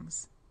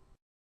feelings.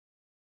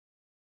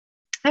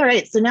 All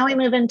right, so now we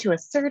move into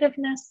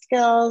assertiveness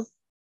skills.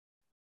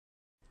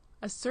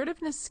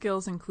 Assertiveness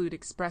skills include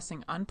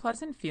expressing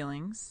unpleasant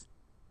feelings,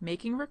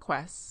 making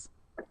requests,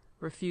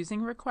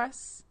 refusing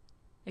requests,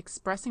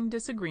 expressing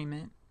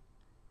disagreement,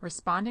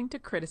 responding to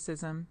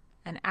criticism,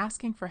 and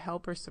asking for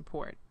help or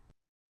support.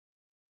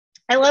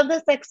 I love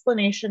this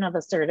explanation of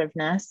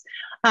assertiveness.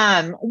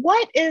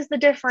 What is the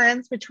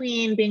difference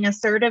between being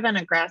assertive and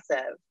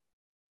aggressive?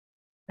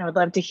 I would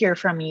love to hear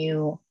from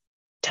you.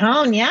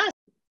 Tone, yes.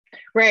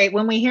 Right,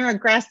 when we hear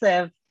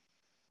aggressive,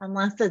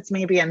 unless it's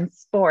maybe in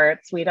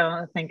sports, we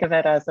don't think of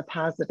it as a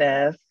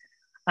positive.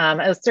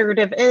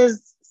 Assertive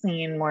is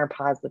seen more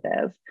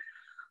positive.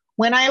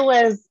 When I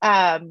was,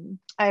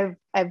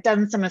 I've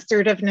done some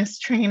assertiveness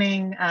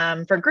training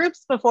for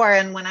groups before,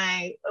 and when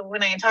I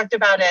talked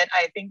about it,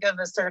 I think of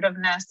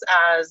assertiveness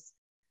as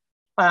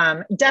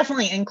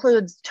definitely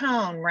includes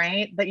tone,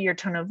 right? That your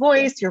tone of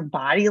voice, your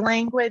body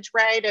language,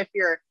 right? If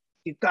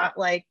you've got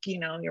like,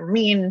 your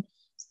mean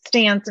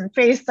stance and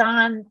face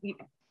on,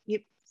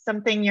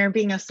 something you're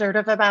being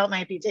assertive about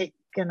might be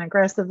taken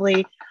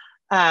aggressively.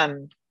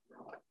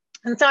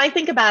 And so I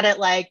think about it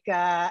like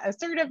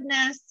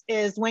assertiveness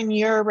is when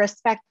you're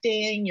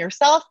respecting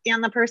yourself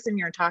and the person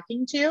you're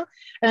talking to.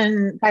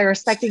 And by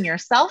respecting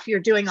yourself, you're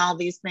doing all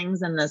these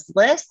things in this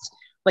list,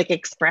 like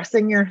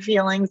expressing your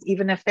feelings,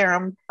 even if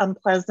they're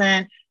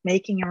unpleasant,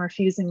 making and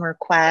refusing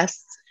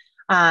requests,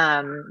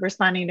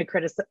 responding to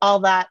criticism,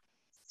 all that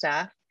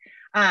stuff.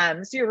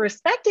 So you're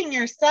respecting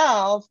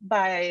yourself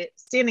by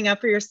standing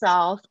up for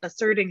yourself,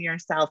 asserting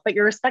yourself, but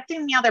you're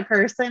respecting the other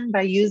person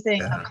by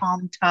using a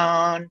calm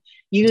tone,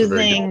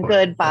 using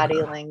good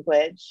body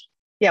language.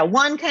 Yeah,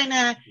 one kind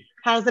of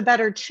has a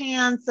better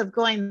chance of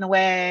going the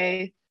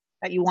way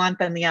that you want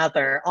than the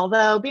other.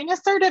 Although being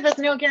assertive is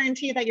no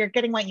guarantee that you're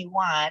getting what you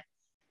want.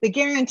 The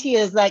guarantee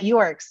is that you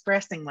are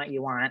expressing what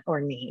you want or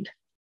need.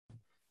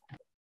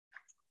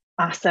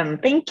 Awesome,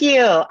 thank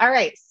you. All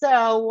right,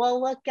 so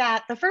we'll look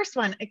at the first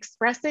one,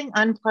 expressing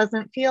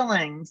unpleasant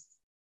feelings.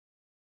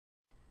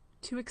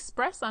 To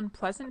express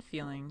unpleasant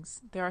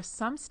feelings, there are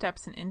some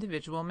steps an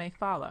individual may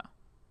follow.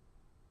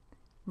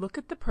 Look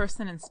at the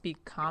person and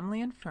speak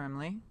calmly and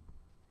firmly.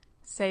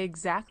 Say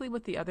exactly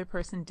what the other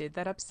person did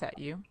that upset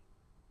you.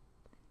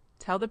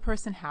 Tell the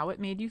person how it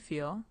made you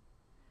feel,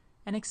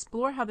 and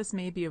explore how this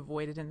may be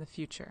avoided in the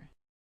future.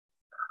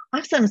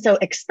 Awesome, so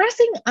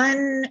expressing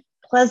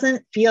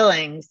unpleasant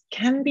feelings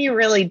can be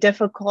really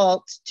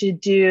difficult to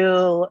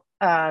do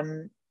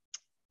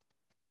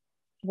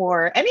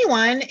for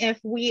anyone if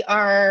we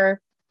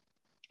are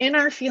in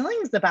our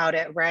feelings about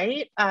it,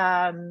 right?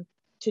 To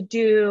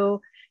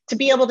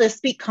be able to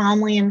speak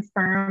calmly and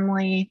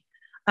firmly.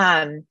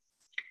 I'm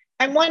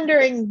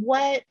wondering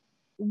where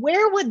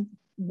would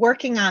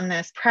working on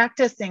this,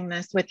 practicing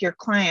this with your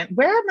client,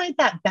 where might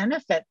that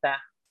benefit them?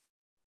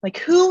 Like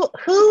who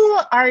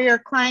are your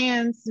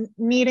clients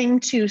needing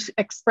to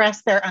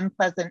express their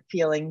unpleasant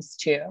feelings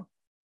to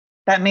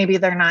that maybe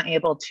they're not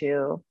able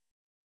to?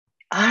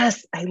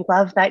 Us. I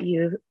love that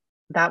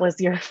that was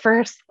your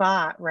first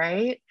thought,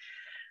 right?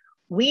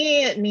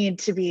 We need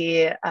to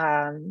be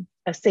a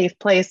safe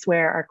place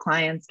where our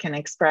clients can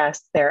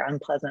express their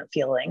unpleasant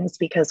feelings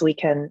because we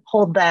can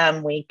hold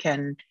them, we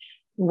can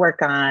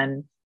work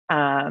on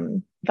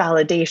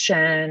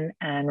validation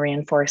and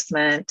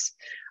reinforcement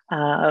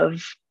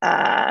of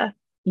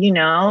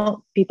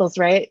people's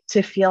right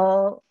to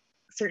feel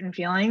certain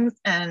feelings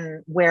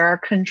and where our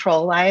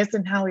control lies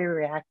and how we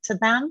react to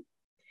them.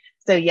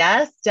 So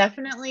yes,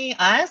 definitely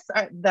us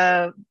are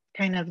the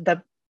kind of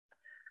the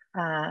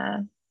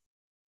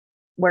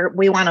where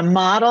we want to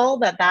model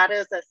that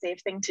is a safe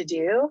thing to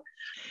do.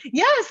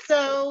 Yes,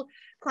 so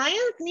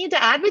clients need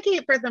to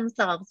advocate for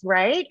themselves,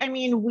 right? I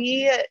mean,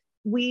 we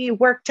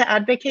work to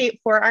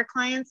advocate for our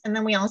clients, and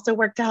then we also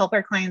work to help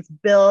our clients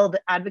build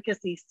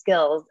advocacy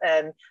skills.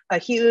 And a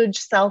huge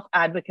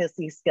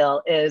self-advocacy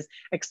skill is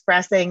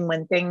expressing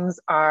when things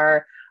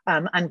are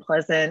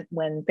unpleasant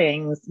when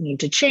things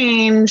need to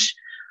change.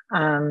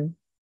 And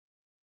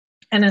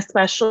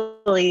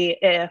especially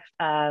if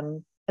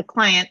a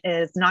client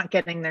is not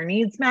getting their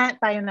needs met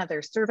by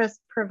another service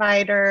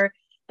provider,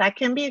 that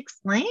can be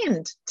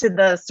explained to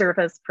the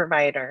service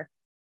provider.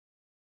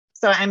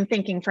 So I'm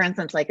thinking, for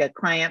instance, like a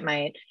client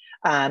might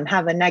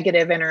have a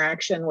negative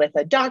interaction with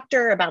a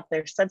doctor about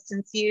their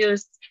substance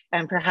use,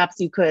 and perhaps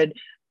you could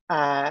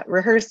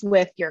rehearse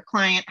with your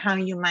client how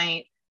you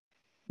might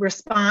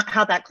respond,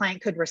 how that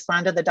client could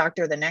respond to the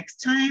doctor the next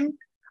time.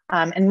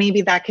 And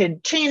maybe that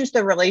could change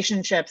the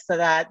relationship so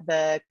that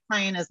the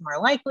client is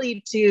more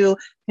likely to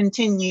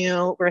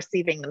continue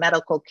receiving the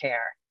medical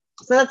care.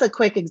 So that's a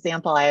quick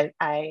example I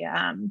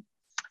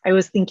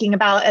was thinking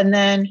about. And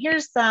then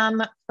here's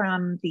some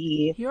from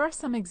the... Here are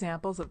some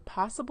examples of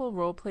possible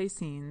role play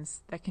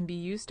scenes that can be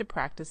used to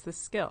practice this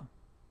skill.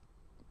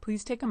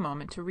 Please take a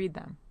moment to read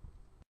them.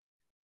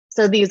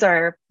 So these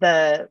are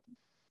the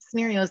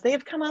scenarios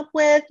they've come up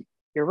with.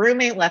 Your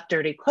roommate left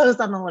dirty clothes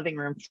on the living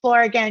room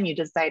floor again. You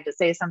decide to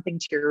say something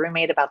to your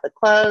roommate about the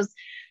clothes.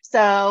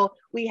 So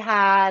we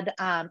had,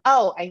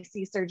 oh, I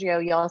see,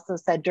 Sergio, you also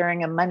said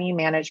during a money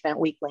management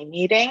weekly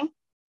meeting.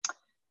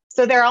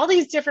 So there are all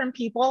these different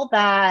people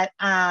that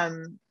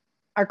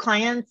our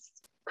clients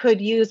could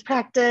use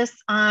practice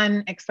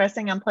on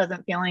expressing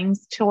unpleasant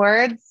feelings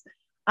towards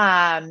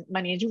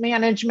money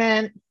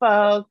management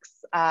folks,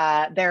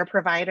 their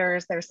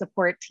providers, their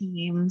support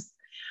teams.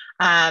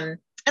 And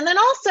then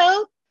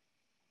also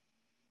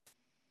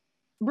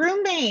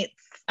roommates,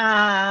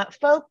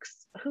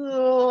 folks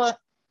who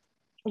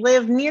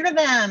live near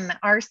them,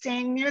 are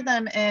staying near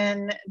them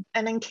in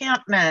an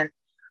encampment,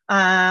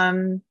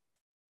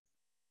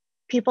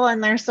 people in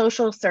their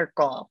social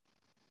circle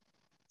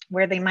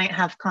where they might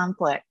have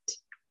conflict.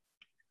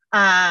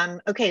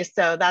 Okay,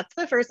 so that's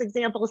the first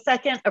example.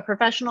 Second, a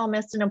professional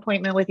missed an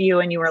appointment with you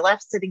and you were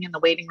left sitting in the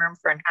waiting room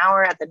for an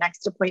hour. At the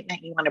next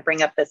appointment, you want to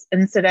bring up this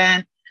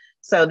incident.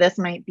 So this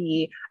might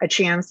be a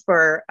chance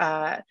for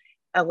a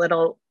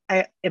little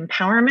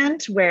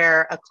empowerment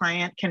where a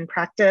client can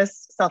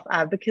practice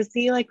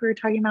self-advocacy like we were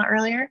talking about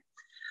earlier.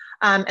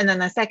 And then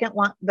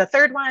the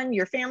third one,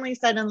 your family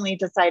suddenly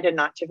decided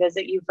not to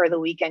visit you for the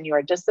weekend. You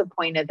are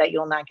disappointed that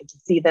you'll not get to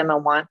see them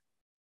and want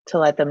to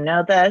let them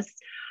know this.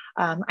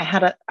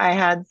 I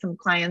had some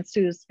clients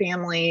whose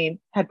family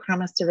had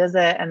promised to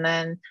visit and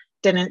then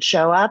didn't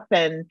show up.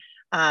 And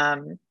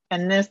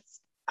this,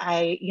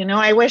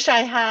 I wish I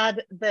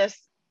had this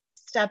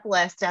step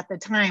list at the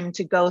time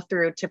to go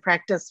through to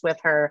practice with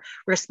her,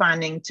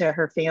 responding to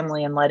her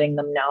family and letting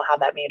them know how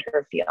that made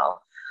her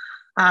feel.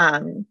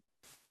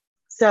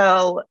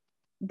 So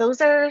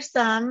those are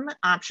some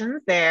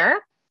options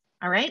there.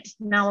 All right,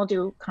 now we'll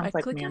do conflict management.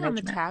 By clicking on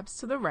the tabs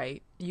to the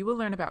right, you will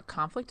learn about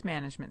conflict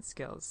management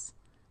skills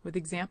with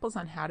examples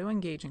on how to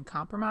engage in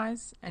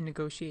compromise and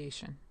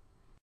negotiation.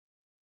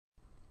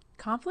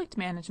 Conflict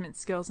management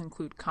skills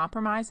include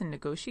compromise and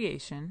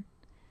negotiation,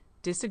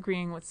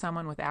 disagreeing with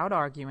someone without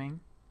arguing,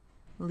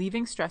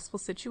 leaving stressful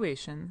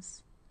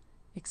situations,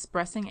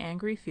 expressing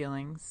angry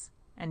feelings,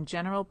 and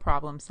general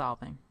problem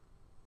solving.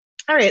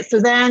 All right, so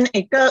then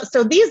it goes,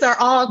 so these are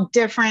all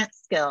different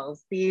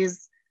skills.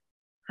 These,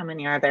 how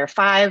many are there?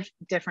 5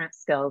 different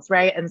skills,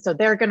 right? And so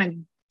they're going to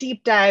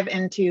deep dive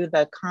into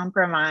the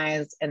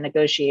compromise and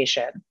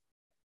negotiation.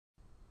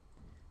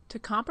 To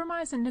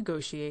compromise and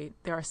negotiate,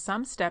 there are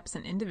some steps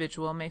an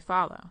individual may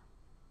follow.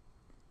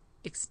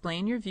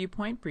 Explain your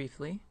viewpoint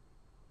briefly.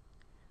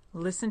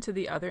 Listen to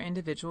the other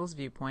individual's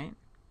viewpoint.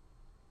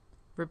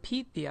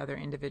 Repeat the other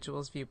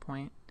individual's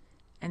viewpoint,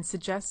 and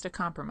suggest a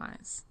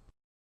compromise.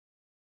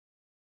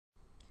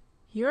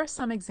 Here are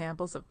some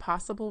examples of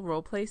possible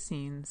role-play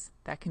scenes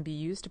that can be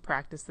used to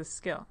practice this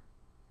skill.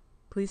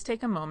 Please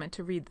take a moment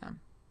to read them.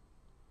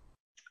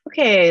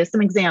 Okay,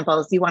 some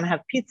examples. You want to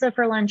have pizza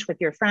for lunch with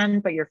your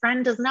friend, but your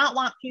friend does not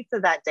want pizza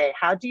that day.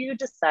 How do you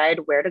decide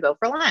where to go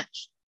for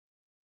lunch?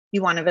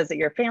 You want to visit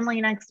your family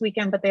next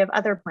weekend, but they have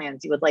other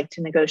plans. You would like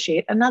to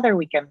negotiate another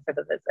weekend for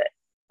the visit.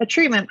 A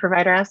treatment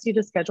provider asks you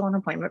to schedule an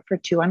appointment for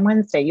 2 on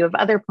Wednesday. You have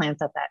other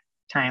plans at that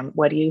time.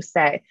 What do you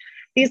say?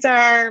 These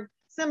are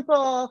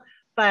simple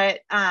but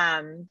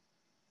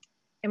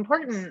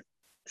important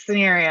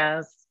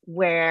scenarios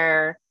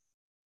where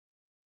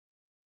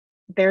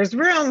there's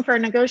room for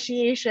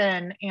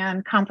negotiation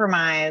and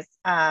compromise.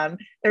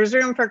 There's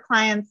room for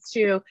clients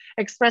to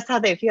express how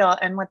they feel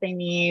and what they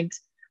need,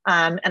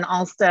 and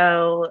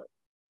also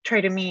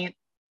try to meet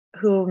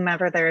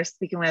whomever they're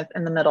speaking with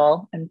in the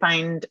middle and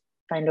find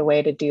a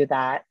way to do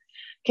that.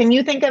 Can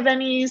you think of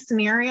any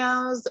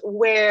scenarios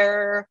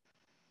where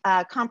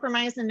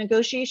compromise and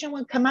negotiation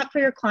would come up for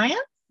your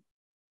clients?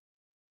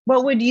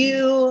 What would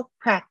you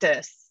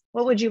practice?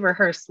 What would you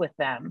rehearse with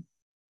them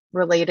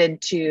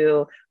related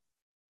to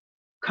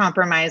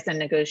compromise and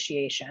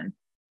negotiation?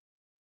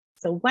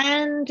 So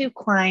when do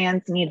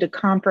clients need to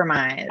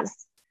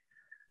compromise?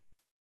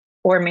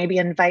 Or maybe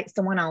invite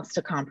someone else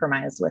to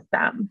compromise with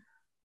them?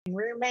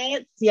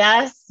 Roommates,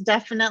 yes,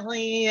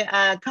 definitely.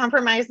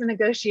 Compromise and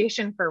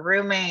negotiation for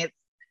roommates,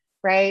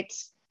 right?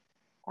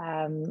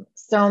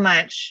 So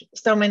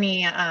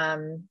many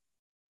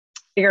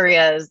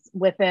areas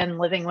within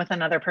living with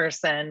another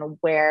person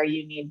where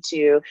you need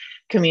to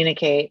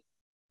communicate.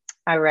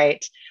 All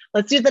right,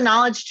 let's do the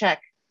knowledge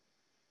check.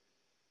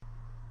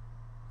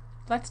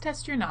 Let's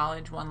test your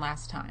knowledge one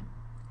last time.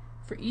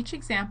 For each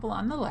example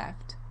on the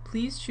left,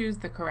 please choose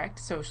the correct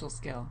social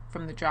skill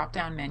from the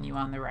drop-down menu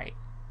on the right.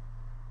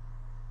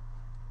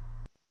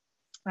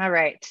 All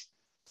right,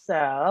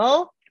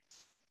 so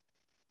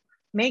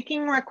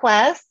making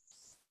requests.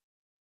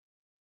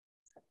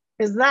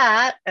 Is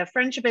that a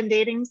friendship and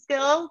dating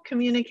skill,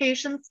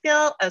 communication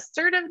skill,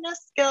 assertiveness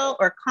skill,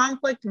 or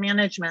conflict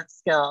management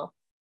skill?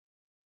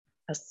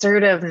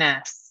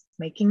 Assertiveness,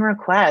 making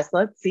requests.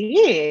 Let's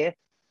see.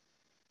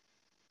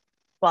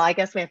 Well, I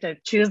guess we have to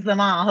choose them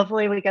all.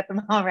 Hopefully we get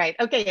them all right.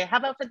 Okay, how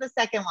about for the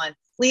second one?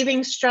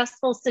 Leaving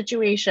stressful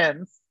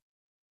situations.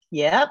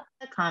 Yep,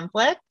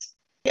 conflict.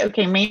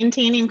 Okay,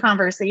 maintaining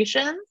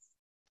conversations.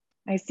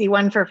 I see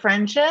one for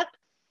friendship.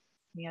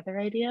 Any other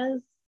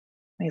ideas?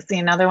 I see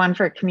another one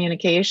for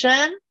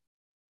communication.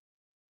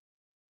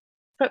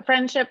 Put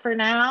friendship for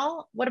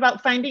now. What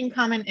about finding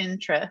common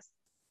interests?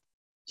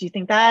 Do you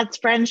think that's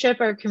friendship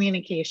or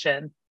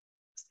communication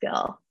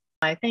skill?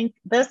 I think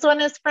this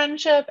one is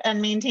friendship,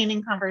 and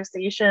maintaining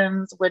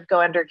conversations would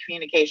go under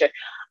communication.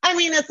 I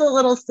mean, it's a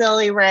little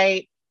silly,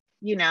 right?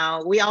 You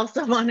know, we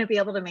also want to be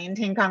able to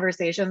maintain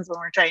conversations when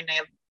we're trying to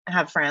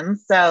have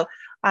friends. So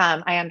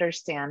I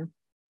understand.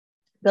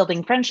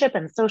 Building friendship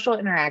and social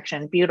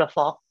interaction.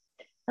 Beautiful.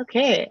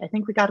 Okay, I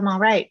think we got them all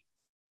right.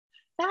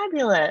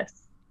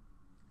 Fabulous.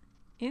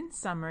 In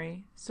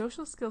summary,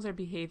 social skills are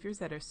behaviors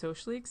that are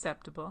socially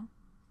acceptable.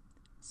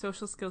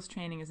 Social skills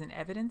training is an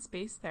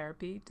evidence-based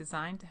therapy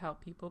designed to help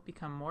people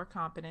become more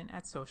competent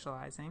at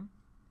socializing.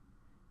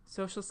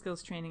 Social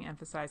skills training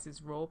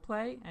emphasizes role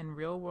play and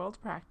real-world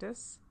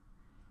practice,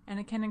 and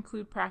it can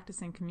include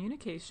practicing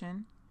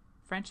communication,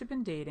 friendship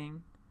and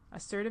dating,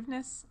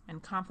 assertiveness,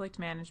 and conflict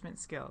management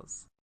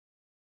skills.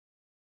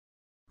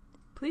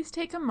 Please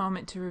take a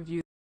moment to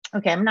review.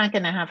 Okay, I'm not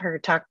going to have her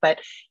talk, but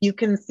you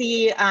can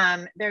see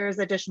there's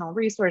additional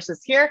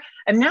resources here.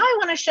 And now I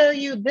want to show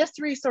you this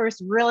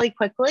resource really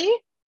quickly.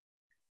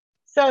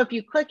 So if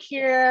you click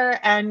here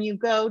and you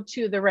go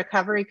to the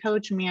Recovery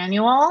Coach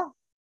Manual,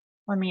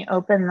 let me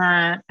open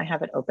that. I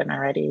have it open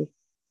already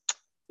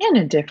in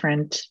a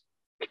different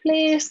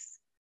place.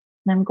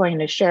 And I'm going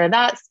to share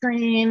that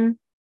screen.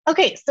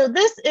 Okay, so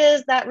this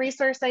is that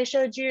resource I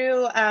showed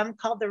you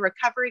called the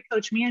Recovery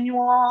Coach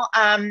Manual.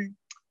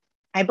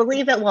 I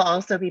believe it will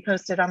also be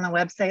posted on the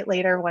website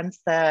later once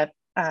the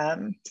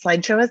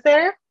slideshow is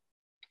there.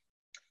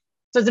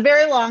 So it's a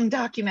very long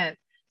document.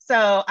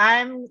 So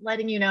I'm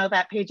letting you know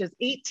that pages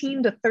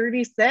 18 to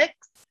 36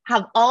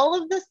 have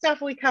all of the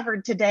stuff we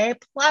covered today,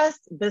 plus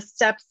the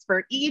steps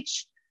for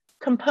each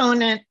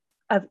component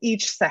of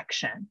each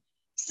section.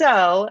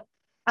 So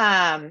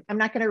I'm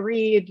not going to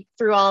read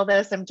through all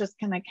this. I'm just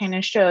going to kind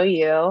of show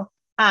you.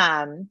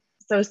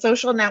 So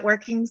social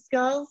networking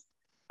skills.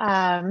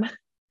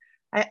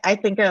 I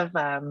think of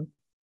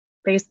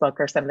Facebook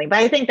or something, but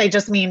I think they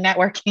just mean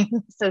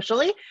networking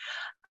socially.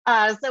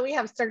 So we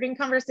have starting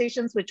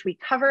conversations, which we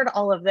covered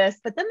all of this,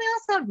 but then they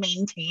also have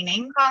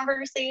maintaining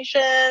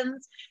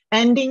conversations,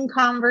 ending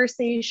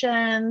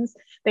conversations.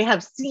 They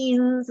have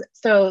scenes.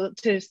 So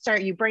to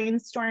start you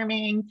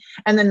brainstorming,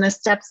 and then the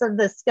steps of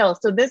the skill.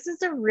 So this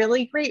is a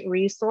really great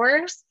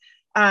resource.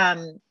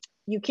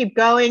 You keep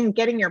going,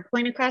 getting your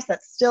point across.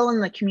 That's still in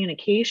the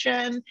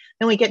communication.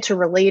 Then we get to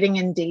relating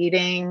and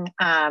dating,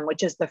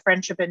 which is the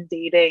friendship and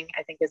dating,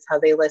 I think is how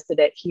they listed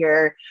it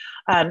here.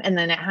 And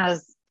then it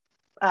has,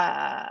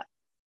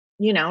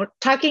 you know,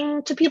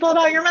 talking to people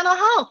about your mental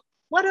health.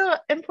 What an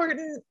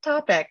important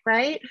topic,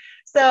 right?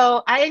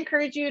 So I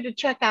encourage you to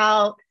check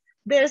out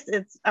this.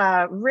 It's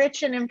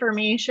rich in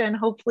information.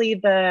 Hopefully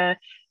the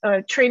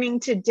training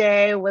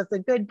today was a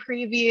good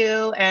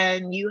preview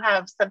and you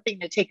have something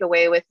to take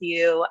away with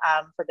you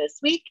for this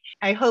week.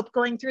 I hope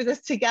going through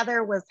this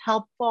together was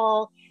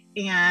helpful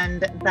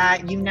and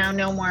that you now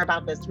know more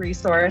about this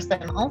resource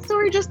and also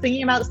are just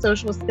thinking about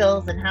social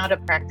skills and how to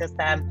practice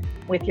them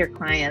with your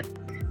clients.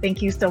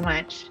 Thank you so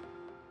much.